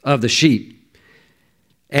of the sheep.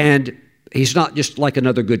 And He's not just like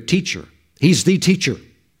another good teacher. He's the teacher.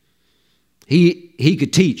 He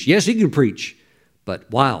could teach. Yes, He can preach. But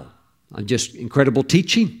wow, just incredible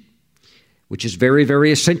teaching, which is very,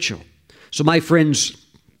 very essential. So my friends,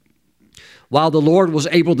 while the Lord was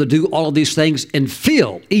able to do all of these things and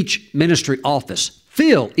fill each ministry office,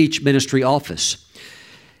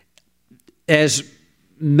 as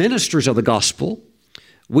ministers of the gospel,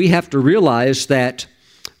 we have to realize that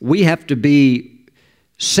we have to be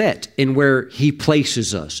set in where He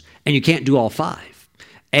places us. And you can't do all five.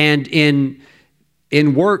 And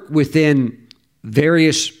in work within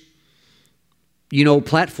various,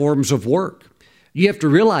 platforms of work, you have to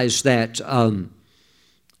realize that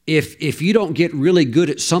if you don't get really good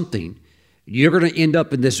at something, you're going to end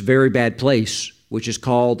up in this very bad place, which is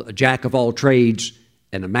called a jack of all trades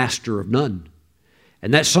and a master of none.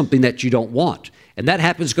 And that's something that you don't want. And that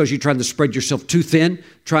happens because you're trying to spread yourself too thin,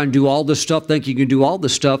 trying to do all this stuff, think you can do all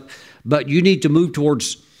this stuff. But you need to move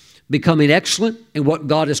towards becoming excellent in what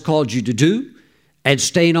God has called you to do and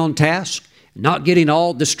staying on task, not getting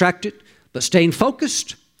all distracted, but staying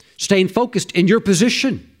focused in your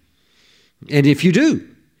position. And if you do,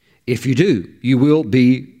 you will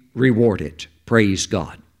be rewarded. Praise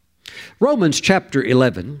God. Romans chapter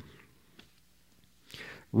 11.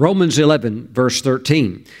 Romans 11, verse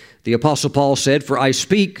 13. The Apostle Paul said, "For I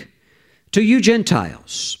speak to you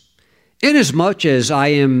Gentiles, inasmuch as I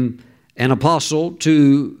am an apostle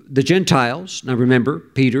to the Gentiles." Now remember,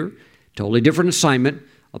 Peter, totally different assignment,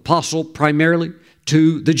 apostle primarily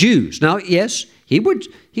to the Jews. Now, yes, he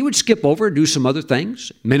would skip over and do some other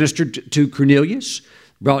things, ministered to Cornelius,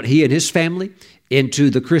 brought he and his family into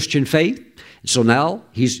the Christian faith. So now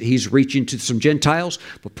he's reaching to some Gentiles,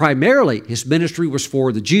 but primarily his ministry was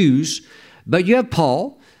for the Jews. But you have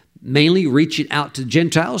Paul mainly reaching out to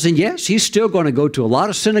Gentiles. And yes, he's still going to go to a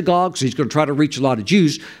lot of synagogues. He's going to try to reach a lot of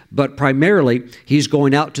Jews, but primarily he's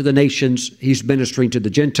going out to the nations. He's ministering to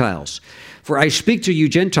the Gentiles. "For I speak to you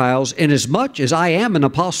Gentiles, inasmuch as I am an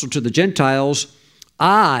apostle to the Gentiles,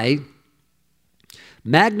 I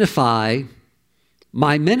magnify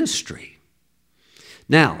my ministry."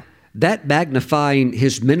 Now, that magnifying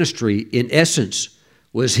his ministry, in essence,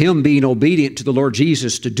 was him being obedient to the Lord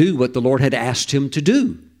Jesus to do what the Lord had asked him to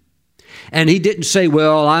do. And he didn't say,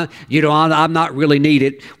 "Well, I'm not really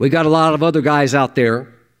needed. We got a lot of other guys out there.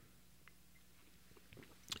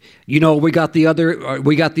 We got the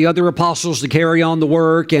other apostles to carry on the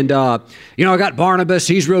work, and I got Barnabas.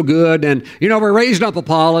 He's real good, and we're raising up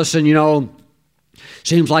Apollos, and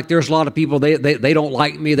seems like there's a lot of people, they don't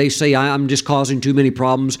like me. They say I'm just causing too many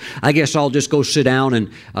problems. I guess I'll just go sit down and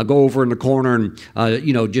go over in the corner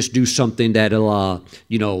and, just do something that'll,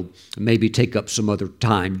 maybe take up some other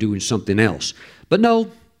time doing something else." But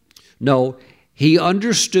no, he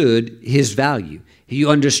understood his value. He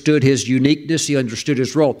understood his uniqueness. He understood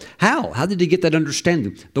his role. How? How did he get that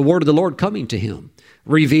understanding? The word of the Lord coming to him,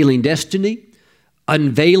 revealing destiny,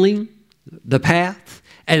 unveiling the path.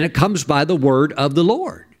 And it comes by the word of the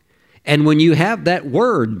Lord. And when you have that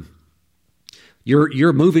word,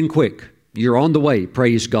 you're moving quick. You're on the way.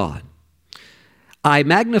 Praise God. "I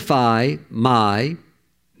magnify my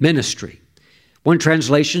ministry." One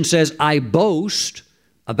translation says, "I boast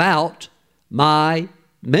about my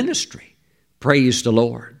ministry." Praise the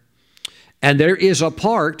Lord. And there is a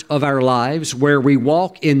part of our lives where we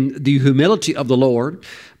walk in the humility of the Lord,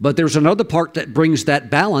 but there's another part that brings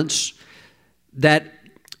that balance that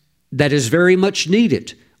is very much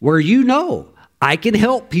needed, where I can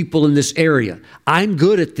help people in this area. I'm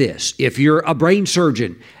good at this. If you're a brain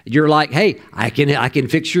surgeon, you're like, "Hey, I can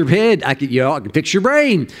fix your head. I can fix your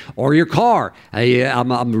brain or your car. Hey,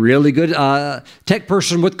 I'm a really good tech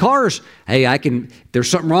person with cars. Hey, if there's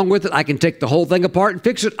something wrong with it, I can take the whole thing apart and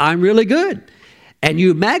fix it. I'm really good." And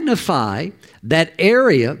you magnify that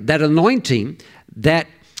area, that anointing, that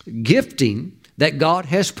gifting that God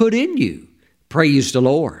has put in you. Praise the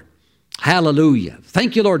Lord. Hallelujah.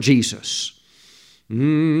 Thank you, Lord Jesus.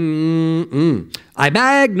 I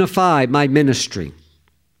magnify my ministry.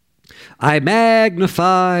 I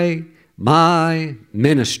magnify my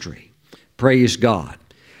ministry. Praise God.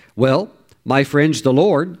 Well, my friends, the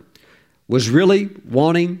Lord was really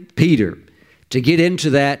wanting Peter to get into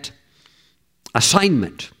that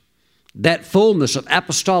assignment, that fullness of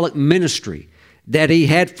apostolic ministry that he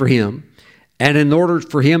had for him. And in order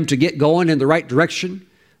for him to get going in the right direction,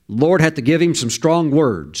 Lord had to give him some strong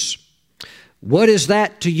words. What is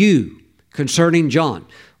that to you concerning John?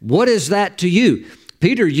 What is that to you?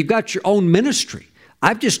 Peter, you've got your own ministry.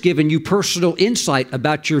 I've just given you personal insight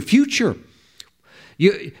about your future.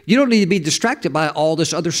 You don't need to be distracted by all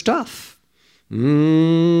this other stuff. Praise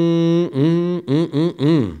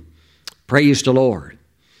the Lord.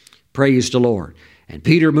 Praise the Lord. And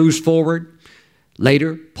Peter moves forward.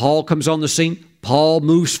 Later, Paul comes on the scene. Paul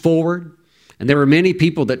moves forward. And there were many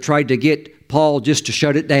people that tried to get Paul just to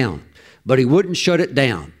shut it down. But he wouldn't shut it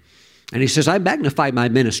down. And he says, "I magnify my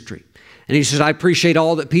ministry." And he says, "I appreciate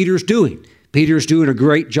all that Peter's doing. Peter's doing a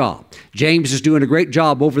great job. James is doing a great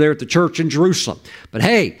job over there at the church in Jerusalem. But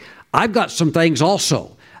hey, I've got some things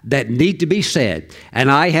also that need to be said.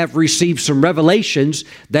 And I have received some revelations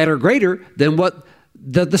that are greater than what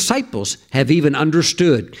the disciples have even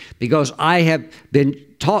understood, because I have been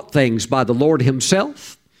taught things by the Lord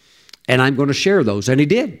himself, and I'm going to share those." And he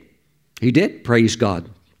did. He did. Praise God.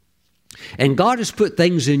 And God has put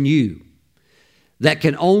things in you that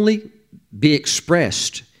can only be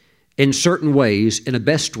expressed in certain ways, in a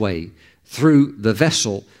best way, through the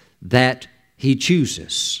vessel that he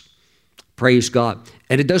chooses. Praise God.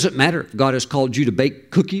 And it doesn't matter if God has called you to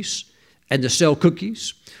bake cookies and to sell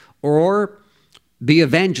cookies, or be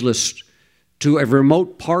evangelist to a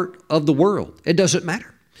remote part of the world. It doesn't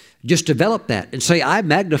matter. Just develop that and say, "I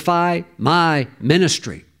magnify my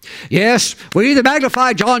ministry." Yes, we need to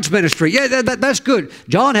magnify John's ministry. Yeah, that's good.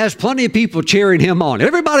 John has plenty of people cheering him on.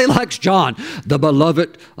 Everybody likes John, the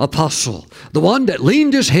beloved apostle, the one that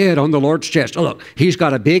leaned his head on the Lord's chest. Oh, look, he's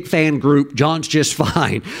got a big fan group. John's just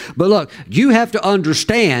fine. But look, you have to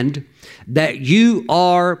understand that you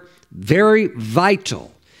are very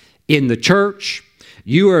vital in the church.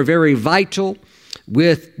 You are very vital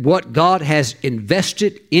with what God has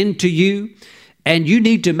invested into you, and you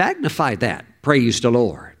need to magnify that. Praise the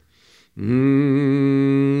Lord. And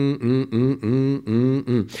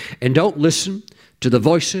don't listen to the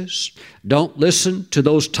voices. Don't listen to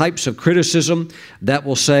those types of criticism that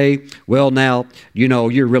will say, well, now,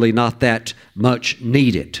 you're really not that much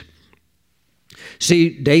needed. See,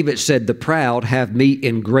 David said, the proud have me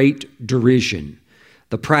in great derision.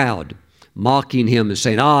 The proud, mocking him and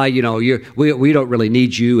saying, we don't really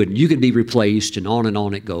need you, and you can be replaced, and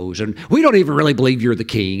on it goes. And we don't even really believe you're the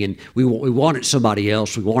king, and we wanted somebody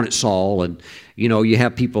else. We wanted Saul, and, you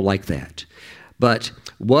have people like that. But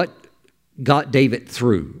what got David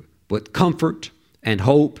through with comfort and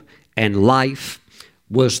hope and life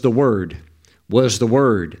was the Word, was the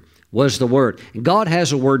Word, was the Word. And God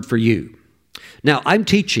has a word for you. Now, I'm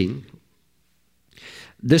teaching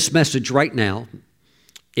this message right now.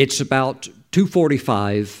 It's about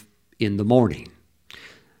 2:45 in the morning.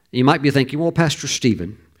 You might be thinking, well, Pastor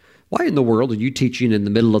Stephen, why in the world are you teaching in the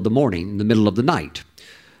middle of the morning, in the middle of the night?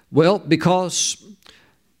 Well, because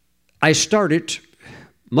I started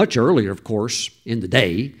much earlier, of course, in the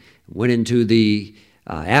day, went into the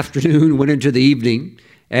afternoon, went into the evening,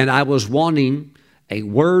 and I was wanting a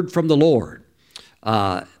word from the Lord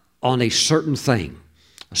on a certain thing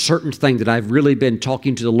that I've really been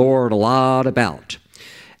talking to the Lord a lot about.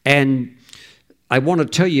 And I want to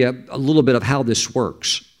tell you a little bit of how this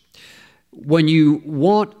works. When you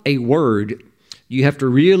want a word, you have to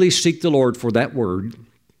really seek the Lord for that word.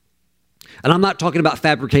 And I'm not talking about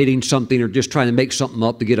fabricating something or just trying to make something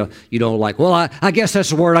up to get I guess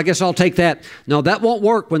that's a word, I guess I'll take that. No, that won't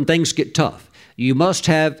work when things get tough. You must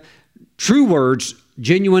have true words,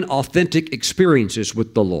 genuine, authentic experiences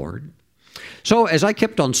with the Lord. So as I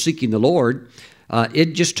kept on seeking the Lord,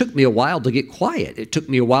 it just took me a while to get quiet. It took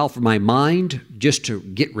me a while for my mind just to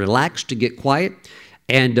get relaxed, to get quiet.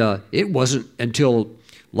 And it wasn't until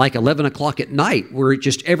like 11 o'clock at night where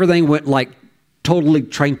everything went like totally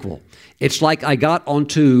tranquil. It's like I got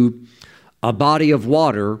onto a body of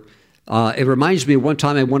water. It reminds me of one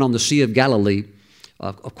time I went on the Sea of Galilee,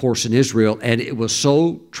 of course, in Israel, and it was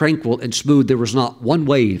so tranquil and smooth. There was not one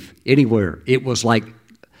wave anywhere. It was like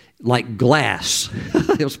glass.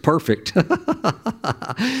 It was perfect.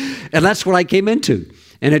 And that's what I came into.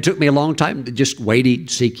 And it took me a long time to just waiting,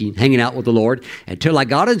 seeking, hanging out with the Lord until I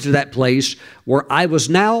got into that place where I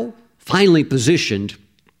was now finally positioned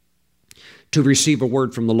to receive a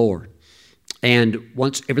word from the Lord. And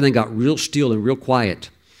once everything got real still and real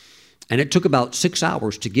quiet, and it took about 6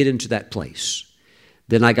 hours to get into that place,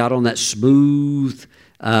 then I got on that smooth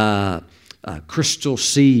crystal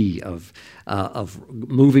sea of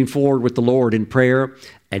moving forward with the Lord in prayer.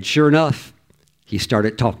 And sure enough, He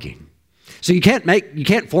started talking. So you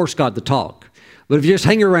can't force God to talk. But if you just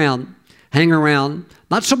hang around,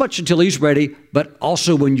 not so much until He's ready, but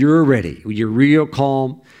also when you're ready, when you're real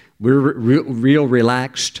calm, we're real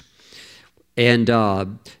relaxed, and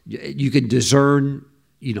you can discern,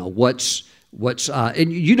 what's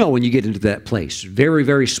and when you get into that place, very,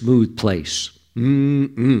 very smooth place.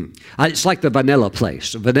 It's like the vanilla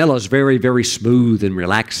place. Vanilla is very, very smooth and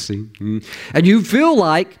relaxing. And you feel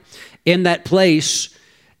like in that place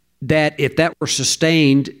that if that were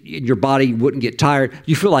sustained, your body wouldn't get tired.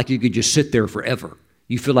 You feel like you could just sit there forever.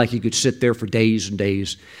 You feel like you could sit there for days and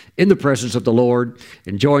days in the presence of the Lord,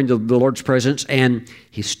 enjoying the Lord's presence, and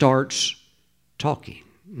He starts talking.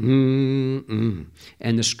 And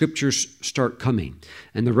the scriptures start coming,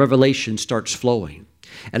 and the revelation starts flowing.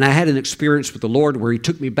 And I had an experience with the Lord where He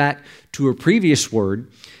took me back to a previous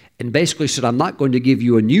word and basically said, I'm not going to give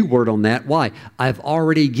you a new word on that. Why? I've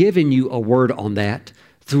already given you a word on that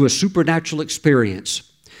through a supernatural experience.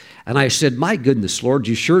 And I said, my goodness, Lord,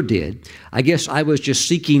 you sure did. I guess I was just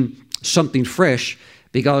seeking something fresh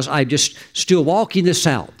because I'm just still walking this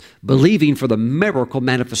out, believing for the miracle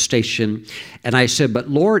manifestation. And I said, but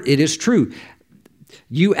Lord, it is true.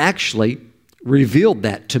 You actually revealed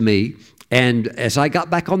that to me. And as I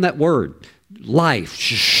got back on that word,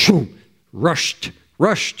 life rushed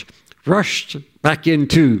back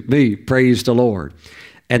into me. Praise the Lord.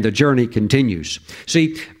 And the journey continues.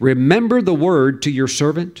 See, remember the word to your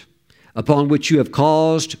servant, upon which you have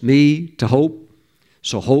caused me to hope.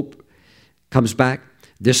 So hope comes back.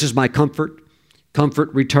 This is my comfort.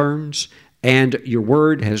 Comfort returns. and your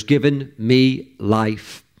word has given me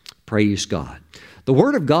life. Praise God. The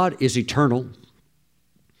word of God is eternal.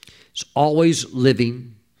 It's always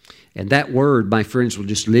living. And that word, my friends, will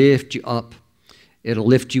just lift you up. It'll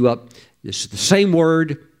lift you up. This is the same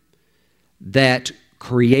word that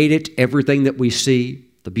created everything that we see,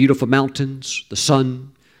 the beautiful mountains, the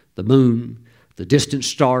sun, the moon, the distant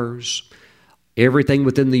stars, everything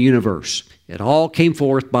within the universe. It all came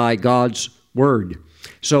forth by God's word.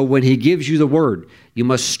 So when he gives you the word, you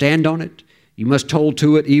must stand on it. You must hold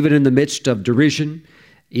to it even in the midst of derision,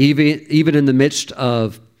 even in the midst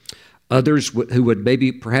of others who would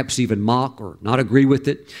maybe perhaps even mock or not agree with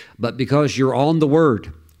it. But because you're on the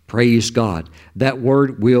word, praise God, that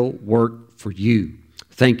word will work for you.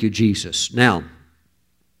 Thank you, Jesus. Now,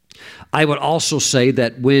 I would also say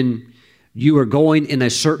that when you are going in a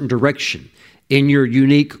certain direction in your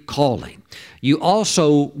unique calling, you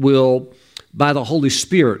also will, by the Holy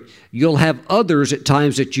Spirit, you'll have others at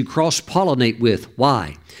times that you cross-pollinate with.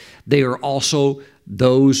 Why? They are also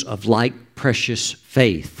those of like precious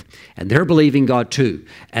faith. And they're believing God too.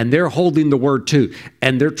 And they're holding the word too.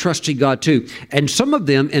 And they're trusting God too. And some of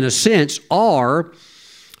them, in a sense, are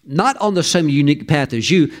not on the same unique path as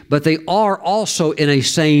you, but they are also in a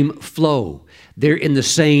same flow. They're in the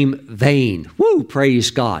same vein. Woo, praise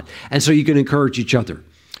God. And so you can encourage each other.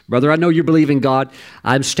 Brother, I know you believe in God.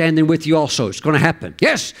 I'm standing with you also. It's going to happen.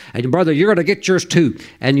 Yes. And brother, you're going to get yours too.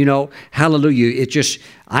 And you know, hallelujah. It just,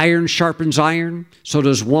 iron sharpens iron. So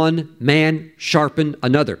does one man sharpen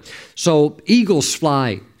another. So eagles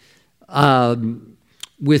fly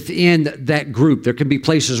within that group. There can be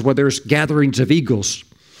places where there's gatherings of eagles.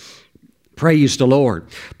 Praise the Lord.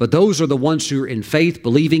 But those are the ones who are in faith,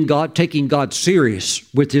 believing God, taking God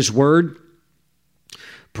serious with his word.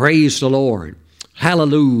 Praise the Lord.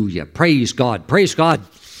 Hallelujah. Praise God. Praise God.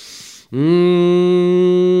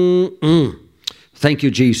 Thank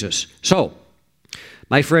you, Jesus. So,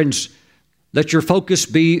 my friends, let your focus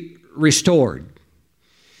be restored.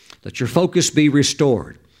 Let your focus be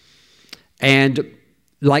restored. And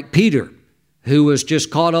like Peter, who was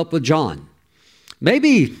just caught up with John,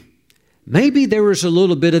 maybe there was a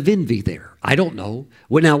little bit of envy there. I don't know.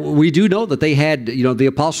 Well, now, we do know that they had, the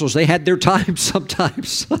apostles, they had their time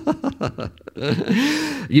sometimes.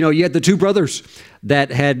 You had the two brothers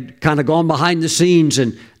that had kind of gone behind the scenes,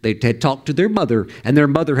 and they had talked to their mother, and their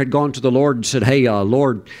mother had gone to the Lord and said, hey,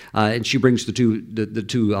 Lord, and she brings the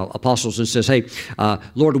two apostles and says, hey,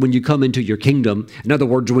 Lord, when you come into your kingdom, in other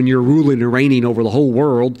words, when you're ruling and reigning over the whole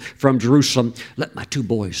world from Jerusalem, let my two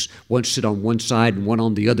boys, one sit on one side and one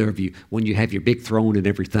on the other of you, when you have your big throne and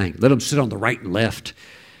everything. Let them sit on the right and left.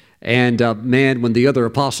 And man, when the other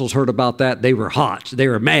apostles heard about that, they were hot. They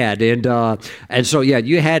were mad. And so, yeah,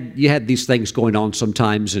 you had these things going on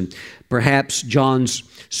sometimes. And perhaps John's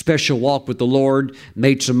special walk with the Lord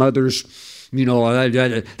made some others,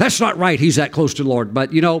 that's not right. He's that close to the Lord.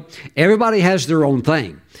 But, everybody has their own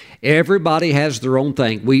thing. Everybody has their own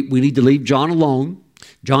thing. We need to leave John alone.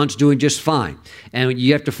 John's doing just fine. And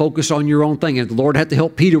you have to focus on your own thing. And the Lord had to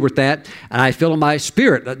help Peter with that. And I feel in my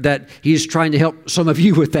spirit that he's trying to help some of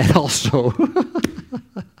you with that also.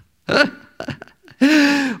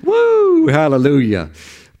 Woo! Hallelujah.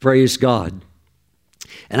 Praise God.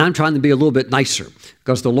 And I'm trying to be a little bit nicer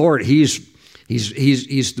because the Lord, he's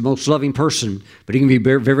the most loving person, but he can be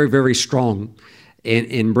very, very, very strong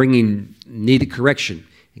in bringing needed correction.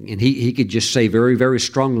 And he could just say very, very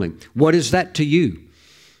strongly, what is that to you?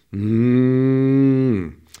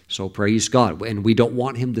 So praise God. And we don't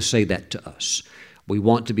want him to say that to us. We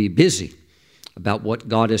want to be busy about what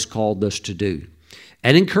God has called us to do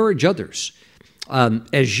and encourage others.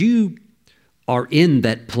 As you are in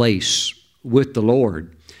that place with the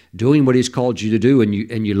Lord, doing what he's called you to do, and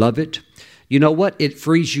you love it, you know what? It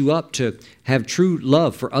frees you up to have true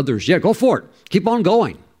love for others. Yeah, go for it. Keep on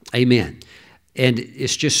going. Amen. And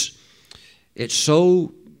it's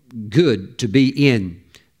so good to be in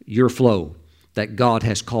your flow that God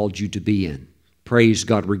has called you to be in. Praise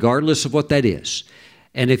God, regardless of what that is.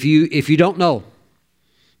 And if you don't know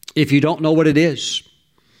what it is,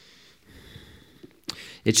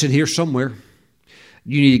 it's in here somewhere.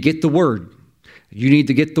 You need to get the Word. You need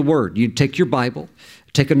to get the Word. You take your Bible,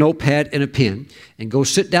 take a notepad and a pen, and go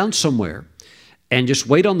sit down somewhere and just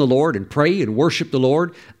wait on the Lord and pray and worship the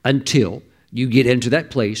Lord until you get into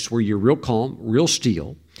that place where you're real calm, real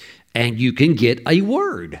still, and you can get a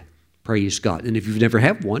word. Praise God. And if you've never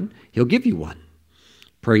had one, he'll give you one.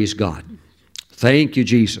 Praise God. Thank you,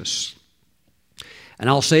 Jesus. And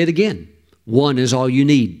I'll say it again. One is all you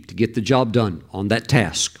need to get the job done on that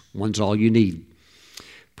task. One's all you need.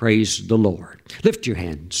 Praise the Lord. Lift your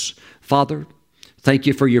hands. Father, thank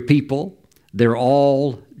you for your people. They're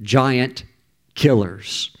all giant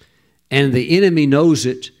killers. And the enemy knows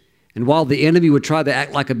it. And while the enemy would try to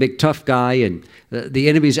act like a big tough guy, and the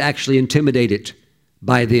enemy's actually intimidated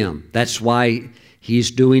by them. That's why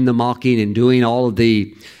he's doing the mocking and doing all of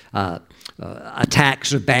the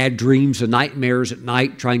attacks of bad dreams and nightmares at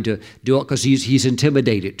night, trying to do it because he's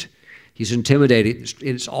intimidated. He's intimidated.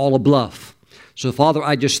 It's all a bluff. So, Father,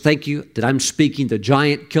 I just thank you that I'm speaking to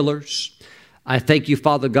giant killers. I thank you,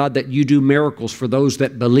 Father God, that you do miracles for those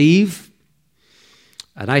that believe.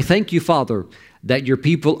 And I thank you, Father, that your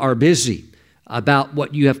people are busy about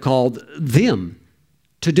what you have called them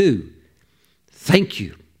to do. Thank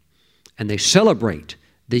you. And they celebrate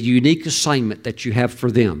the unique assignment that you have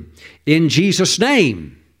for them. In Jesus'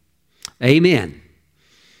 name, amen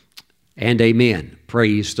and amen.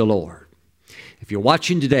 Praise the Lord. If you're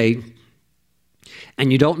watching today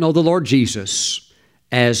and you don't know the Lord Jesus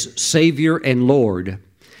as Savior and Lord,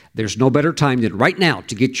 there's no better time than right now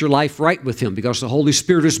to get your life right with Him, because the Holy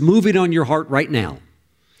Spirit is moving on your heart right now.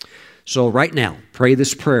 So right now, pray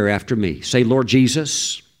this prayer after me. Say, Lord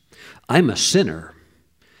Jesus, I'm a sinner.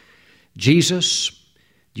 Jesus,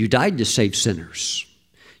 you died to save sinners.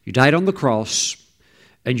 You died on the cross,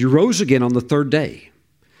 and you rose again on the third day.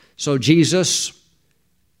 So Jesus,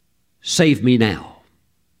 save me now.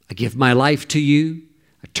 I give my life to you.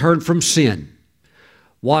 I turn from sin.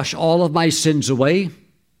 Wash all of my sins away.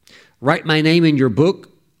 Write my name in your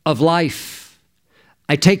book of life.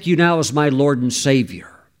 I take you now as my Lord and Savior.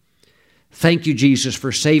 Thank you, Jesus,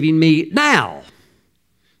 for saving me now.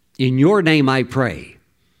 In your name I pray.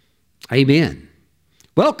 Amen.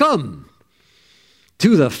 Welcome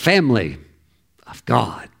to the family of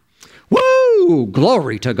God. Woo!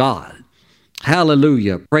 Glory to God.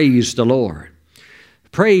 Hallelujah. Praise the Lord.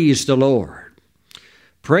 Praise the Lord.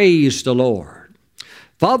 Praise the Lord.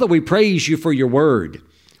 Father, we praise you for your word.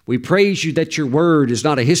 We praise you that your word is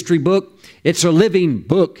not a history book. It's a living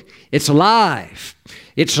book. It's alive.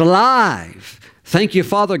 It's alive. Thank you,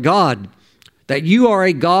 Father God, that you are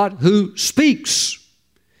a God who speaks.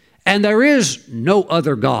 And there is no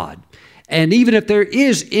other God. And even if there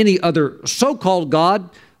is any other so-called God,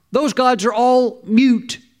 those gods are all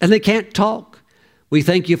mute and they can't talk. We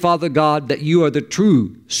thank you, Father God, that you are the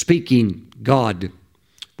true speaking God.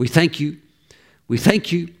 We thank you. We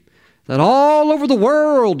thank you that all over the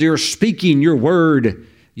world you're speaking your word,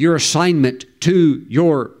 your assignment to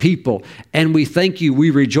your people. And we thank you.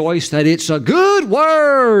 We rejoice that it's a good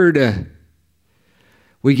word.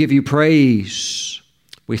 We give you praise.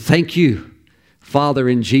 We thank you, Father,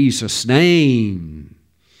 in Jesus' name.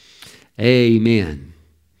 Amen.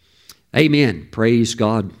 Amen. Praise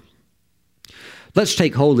God. Let's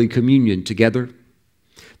take Holy Communion together.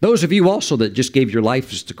 Those of you also that just gave your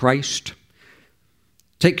lives to Christ,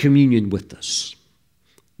 take communion with us.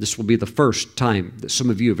 This will be the first time that some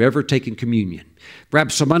of you have ever taken communion.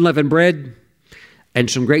 Grab some unleavened bread and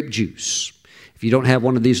some grape juice. If you don't have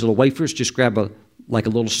one of these little wafers, just grab a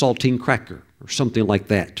little saltine cracker or something like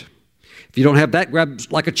that. If you don't have that, grab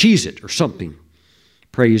like a Cheez-It or something.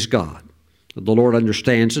 Praise God. The Lord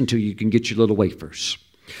understands until you can get your little wafers.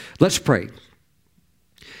 Let's pray.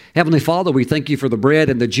 Heavenly Father, we thank you for the bread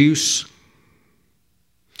and the juice.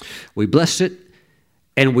 We bless it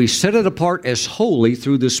and we set it apart as holy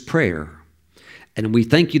through this prayer. And we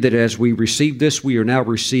thank you that as we receive this, we are now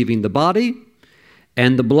receiving the body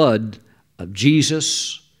and the blood of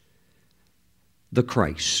Jesus the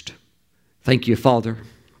Christ. Thank you, Father.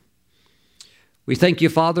 We thank you,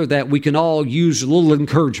 Father, that we can all use a little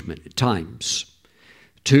encouragement at times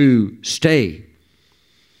to stay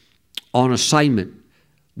on assignment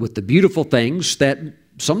with the beautiful things that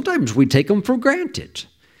sometimes we take them for granted.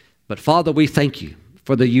 But Father, we thank you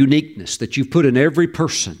for the uniqueness that you've put in every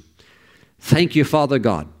person. Thank you, Father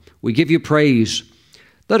God. We give you praise.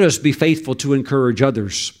 Let us be faithful to encourage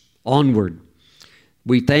others onward.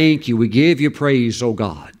 We thank you. We give you praise, oh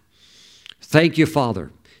God. Thank you,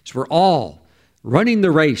 Father, as we're all running the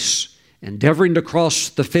race, endeavoring to cross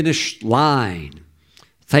the finish line.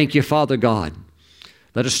 Thank you, Father God.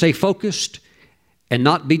 Let us stay focused and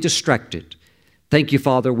not be distracted. Thank you,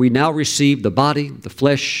 Father. We now receive the body, the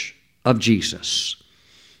flesh of Jesus.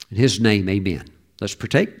 In His name, amen. Let's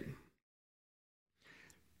partake.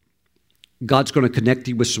 God's going to connect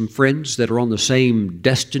you with some friends that are on the same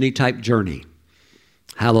destiny-type journey.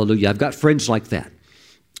 Hallelujah. I've got friends like that.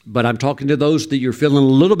 But I'm talking to those that you're feeling a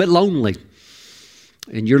little bit lonely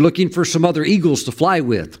and you're looking for some other eagles to fly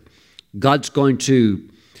with. God's going to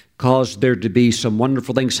cause there to be some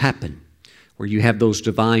wonderful things happen where you have those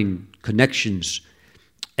divine connections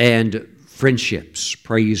and friendships.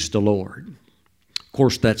 Praise the Lord. Of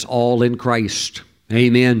course, that's all in Christ.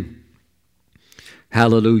 Amen.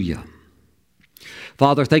 Hallelujah.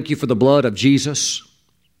 Father, thank you for the blood of Jesus.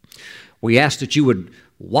 We ask that you would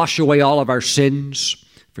wash away all of our sins,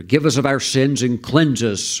 forgive us of our sins, and cleanse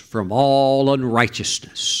us from all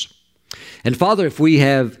unrighteousness. And Father, if we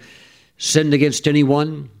have sinned against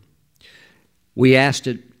anyone, we ask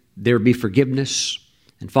that there be forgiveness.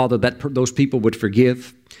 And Father, that those people would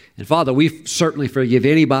forgive. And Father, we certainly forgive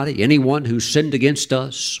anyone who sinned against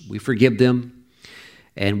us. We forgive them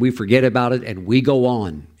and we forget about it and we go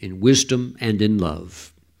on in wisdom and in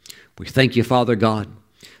love. We thank you, Father God.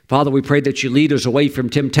 Father, we pray that you lead us away from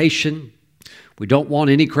temptation. We don't want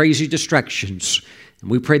any crazy distractions.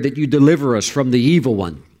 And we pray that you deliver us from the evil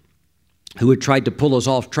one who had tried to pull us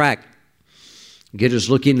off track, get us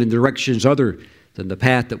looking in directions other than the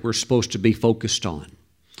path that we're supposed to be focused on.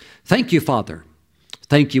 Thank you, Father.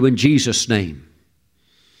 Thank you in Jesus' name.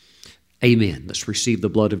 Amen. Let's receive the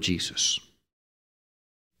blood of Jesus.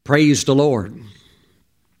 Praise the Lord.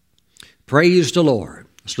 Praise the Lord.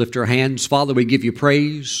 Let's lift our hands. Father, we give you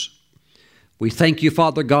praise. We thank you,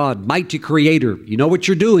 Father God, mighty Creator. You know what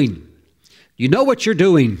you're doing. You know what you're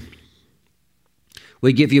doing.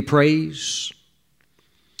 We give you praise.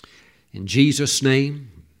 In Jesus'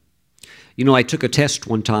 name. You know, I took a test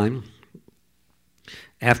one time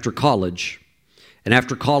after college. And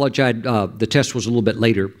after college, the test was a little bit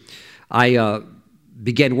later. I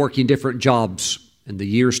began working different jobs, and the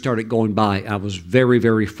years started going by. I was very,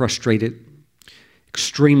 very frustrated,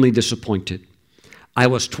 extremely disappointed. I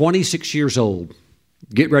was 26 years old.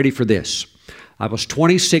 Get ready for this. I was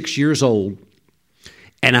 26 years old,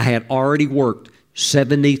 and I had already worked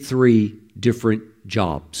 73 different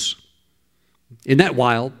jobs. Isn't that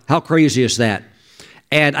wild? How crazy is that?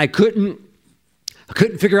 And I couldn't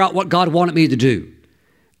figure out what God wanted me to do.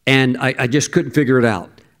 And I just couldn't figure it out.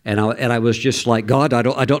 And I was just like, God, I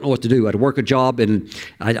don't know what to do. I'd work a job, and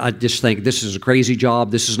I just think, this is a crazy job.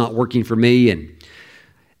 This is not working for me.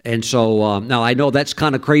 And so now I know that's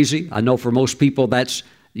kind of crazy. I know for most people that's,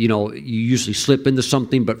 you usually slip into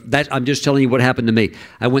something. But I'm just telling you what happened to me.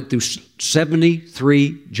 I went through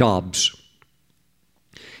 73 jobs.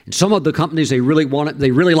 And some of the companies, they really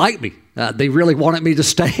liked me. They really wanted me to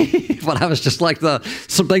stay. But I was just like,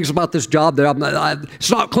 some things about this job that it's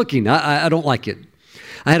not clicking. I don't like it.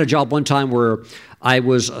 I had a job one time where I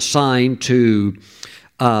was assigned to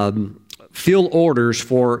fill orders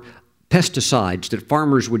for pesticides that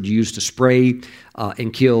farmers would use to spray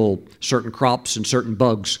and kill certain crops and certain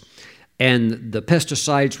bugs. And the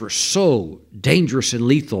pesticides were so dangerous and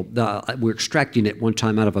lethal. We were extracting it one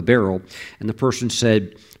time out of a barrel, and the person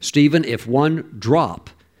said, Stephen, if one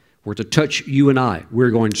drop were to touch you and I,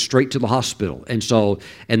 we're going straight to the hospital. And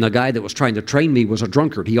the guy that was trying to train me was a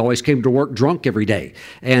drunkard. He always came to work drunk every day.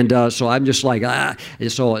 And so I'm just like,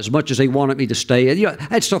 And so as much as they wanted me to stay, and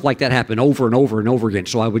I had stuff like that happen over and over and over again,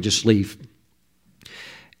 so I would just leave.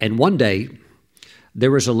 And one day,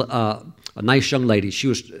 there was a nice young lady. She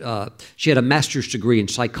had a master's degree in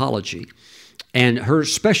psychology, and her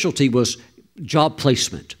specialty was job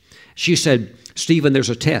placement. She said, Stephen, there's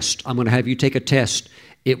a test. I'm going to have you take a test.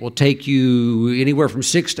 It will take you anywhere from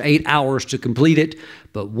 6 to 8 hours to complete it.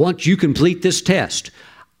 But once you complete this test,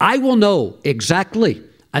 I will know exactly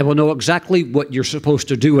what you're supposed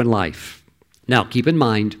to do in life. Now, keep in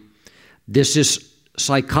mind, this is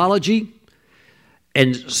psychology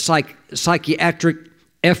and psychiatric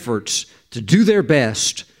efforts to do their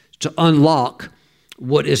best to unlock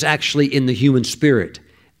what is actually in the human spirit.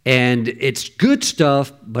 And it's good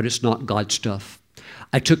stuff, but it's not God stuff.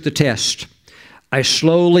 I took the test. I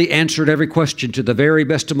slowly answered every question to the very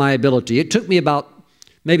best of my ability. It took me about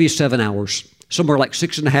maybe 7 hours, somewhere like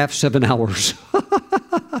 6.5, 7 hours.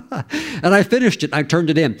 And I finished it. I turned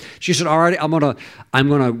it in. She said, all right, I'm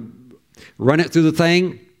gonna run it through the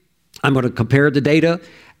thing. I'm going to compare the data.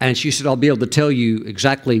 And she said, I'll be able to tell you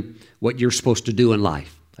exactly what you're supposed to do in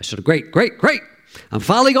life. I said, great. I'm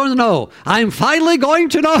finally going to know. I'm finally going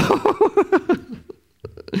to know.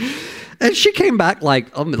 And she came back like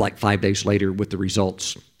 5 days later with the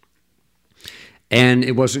results. And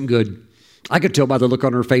it wasn't good. I could tell by the look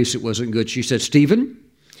on her face it wasn't good. She said, Stephen,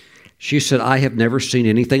 I have never seen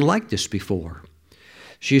anything like this before.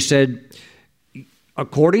 She said,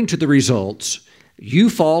 according to the results,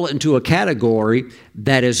 you fall into a category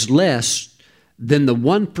that is less than the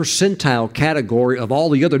 1 percentile category of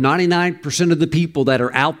all the other 99% of the people that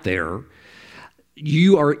are out there.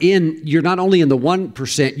 You're not only in the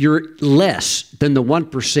 1%, you're less than the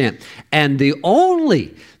 1%. And the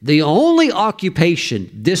only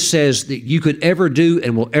occupation this says that you could ever do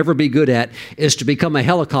and will ever be good at is to become a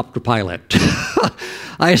helicopter pilot.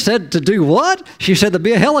 I said, to do what? She said, to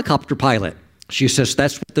be a helicopter pilot. She says,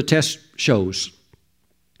 that's what the test shows.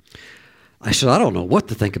 I said, I don't know what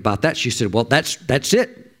to think about that. She said, well, that's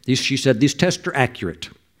it. She said, these tests are accurate.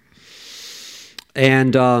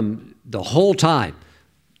 And the whole time,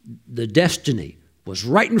 the destiny was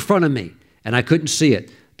right in front of me, and I couldn't see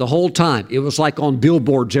it. The whole time, it was like on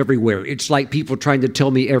billboards everywhere. It's like people trying to tell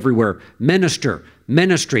me everywhere, minister,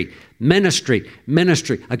 ministry, ministry,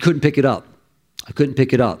 ministry. I couldn't pick it up. I couldn't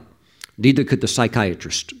pick it up. Neither could the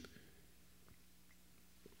psychiatrist.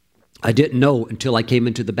 I didn't know until I came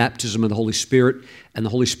into the baptism of the Holy Spirit, and the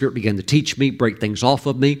Holy Spirit began to teach me, break things off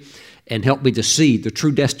of me, and help me to see the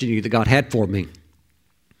true destiny that God had for me.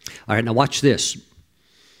 All right, now watch this.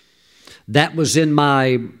 That was in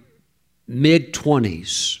my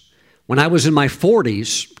mid-20s. When I was in my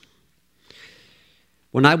 40s,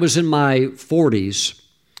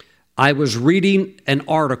 I was reading an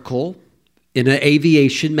article in an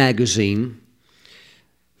aviation magazine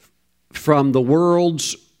from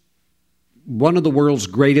one of the world's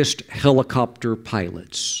greatest helicopter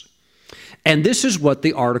pilots. And this is what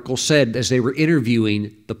the article said as they were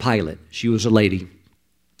interviewing the pilot. She was a lady.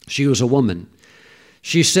 She was a woman.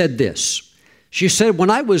 She said this. She said, when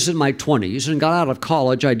I was in my 20s and got out of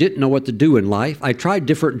college, I didn't know what to do in life. I tried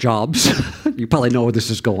different jobs. You probably know where this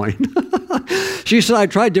is going. She said, I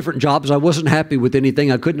tried different jobs. I wasn't happy with anything.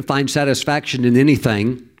 I couldn't find satisfaction in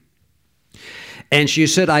anything. And she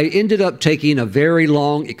said, I ended up taking a very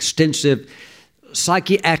long, extensive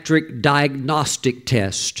psychiatric diagnostic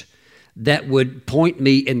test that would point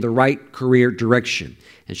me in the right career direction.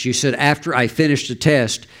 And she said, after I finished the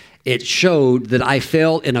test, it showed that I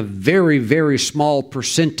fell in a very, very small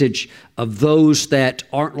percentage of those that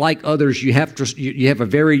aren't like others. You have a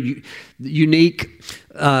very unique,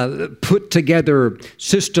 put together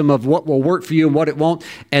system of what will work for you and what it won't.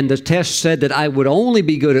 And the test said that I would only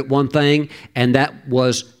be good at one thing, and that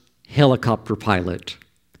was helicopter pilot.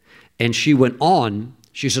 And she went on.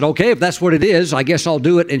 She said, okay, if that's what it is, I guess I'll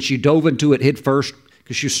do it. And she dove into it head first,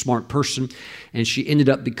 because she's a smart person, and she ended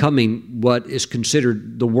up becoming what is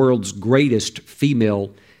considered the world's greatest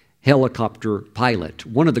female helicopter pilot,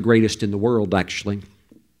 one of the greatest in the world, actually.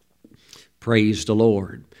 Praise the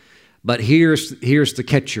Lord. But here's the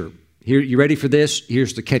catcher. Here, you ready for this?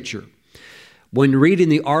 Here's the catcher. When reading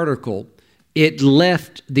the article, it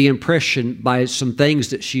left the impression by some things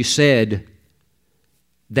that she said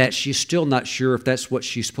that she's still not sure if that's what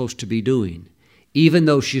she's supposed to be doing, even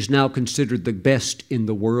though she's now considered the best in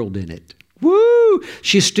the world in it. Woo!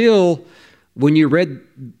 She's still, when you read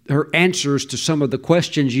her answers to some of the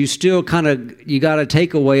questions, you still you got a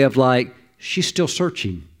takeaway of like, she's still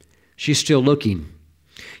searching. She's still looking.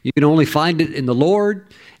 You can only find it in the Lord,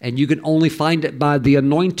 and you can only find it by the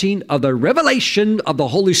anointing of the revelation of the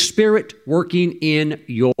Holy Spirit working in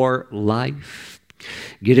your life.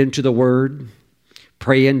 Get into the Word.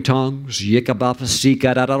 Pray in tongues.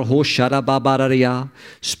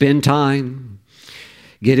 Spend time.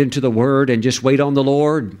 Get into the Word and just wait on the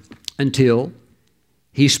Lord until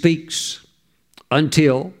He speaks.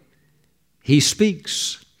 Until He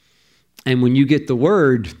speaks. And when you get the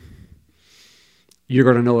Word, you're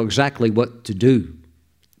going to know exactly what to do.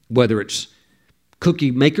 Whether it's cookie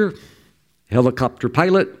maker, helicopter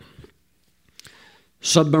pilot,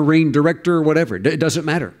 submarine director, whatever. It doesn't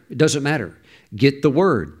matter. It doesn't matter. Get the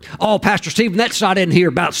Word. Oh, Pastor Stephen, that's not in here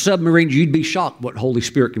about submarines. You'd be shocked what Holy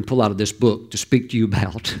Spirit can pull out of this book to speak to you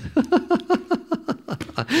about.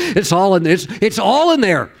 It's all in there. It's all in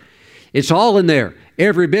there. It's all in there.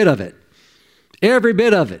 Every bit of it. Every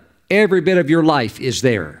bit of it. Every bit of your life is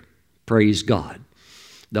there. Praise God.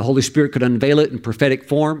 The Holy Spirit could unveil it in prophetic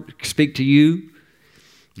form, speak to you.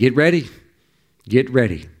 Get ready. Get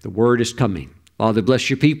ready. The Word is coming. Father, bless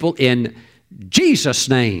your people in Jesus'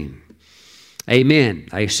 name. Amen.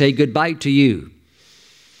 I say goodbye to you.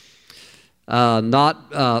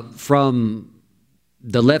 Not from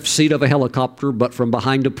the left seat of a helicopter, but from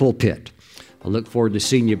behind a pulpit. I look forward to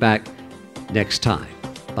seeing you back next time.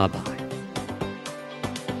 Bye-bye.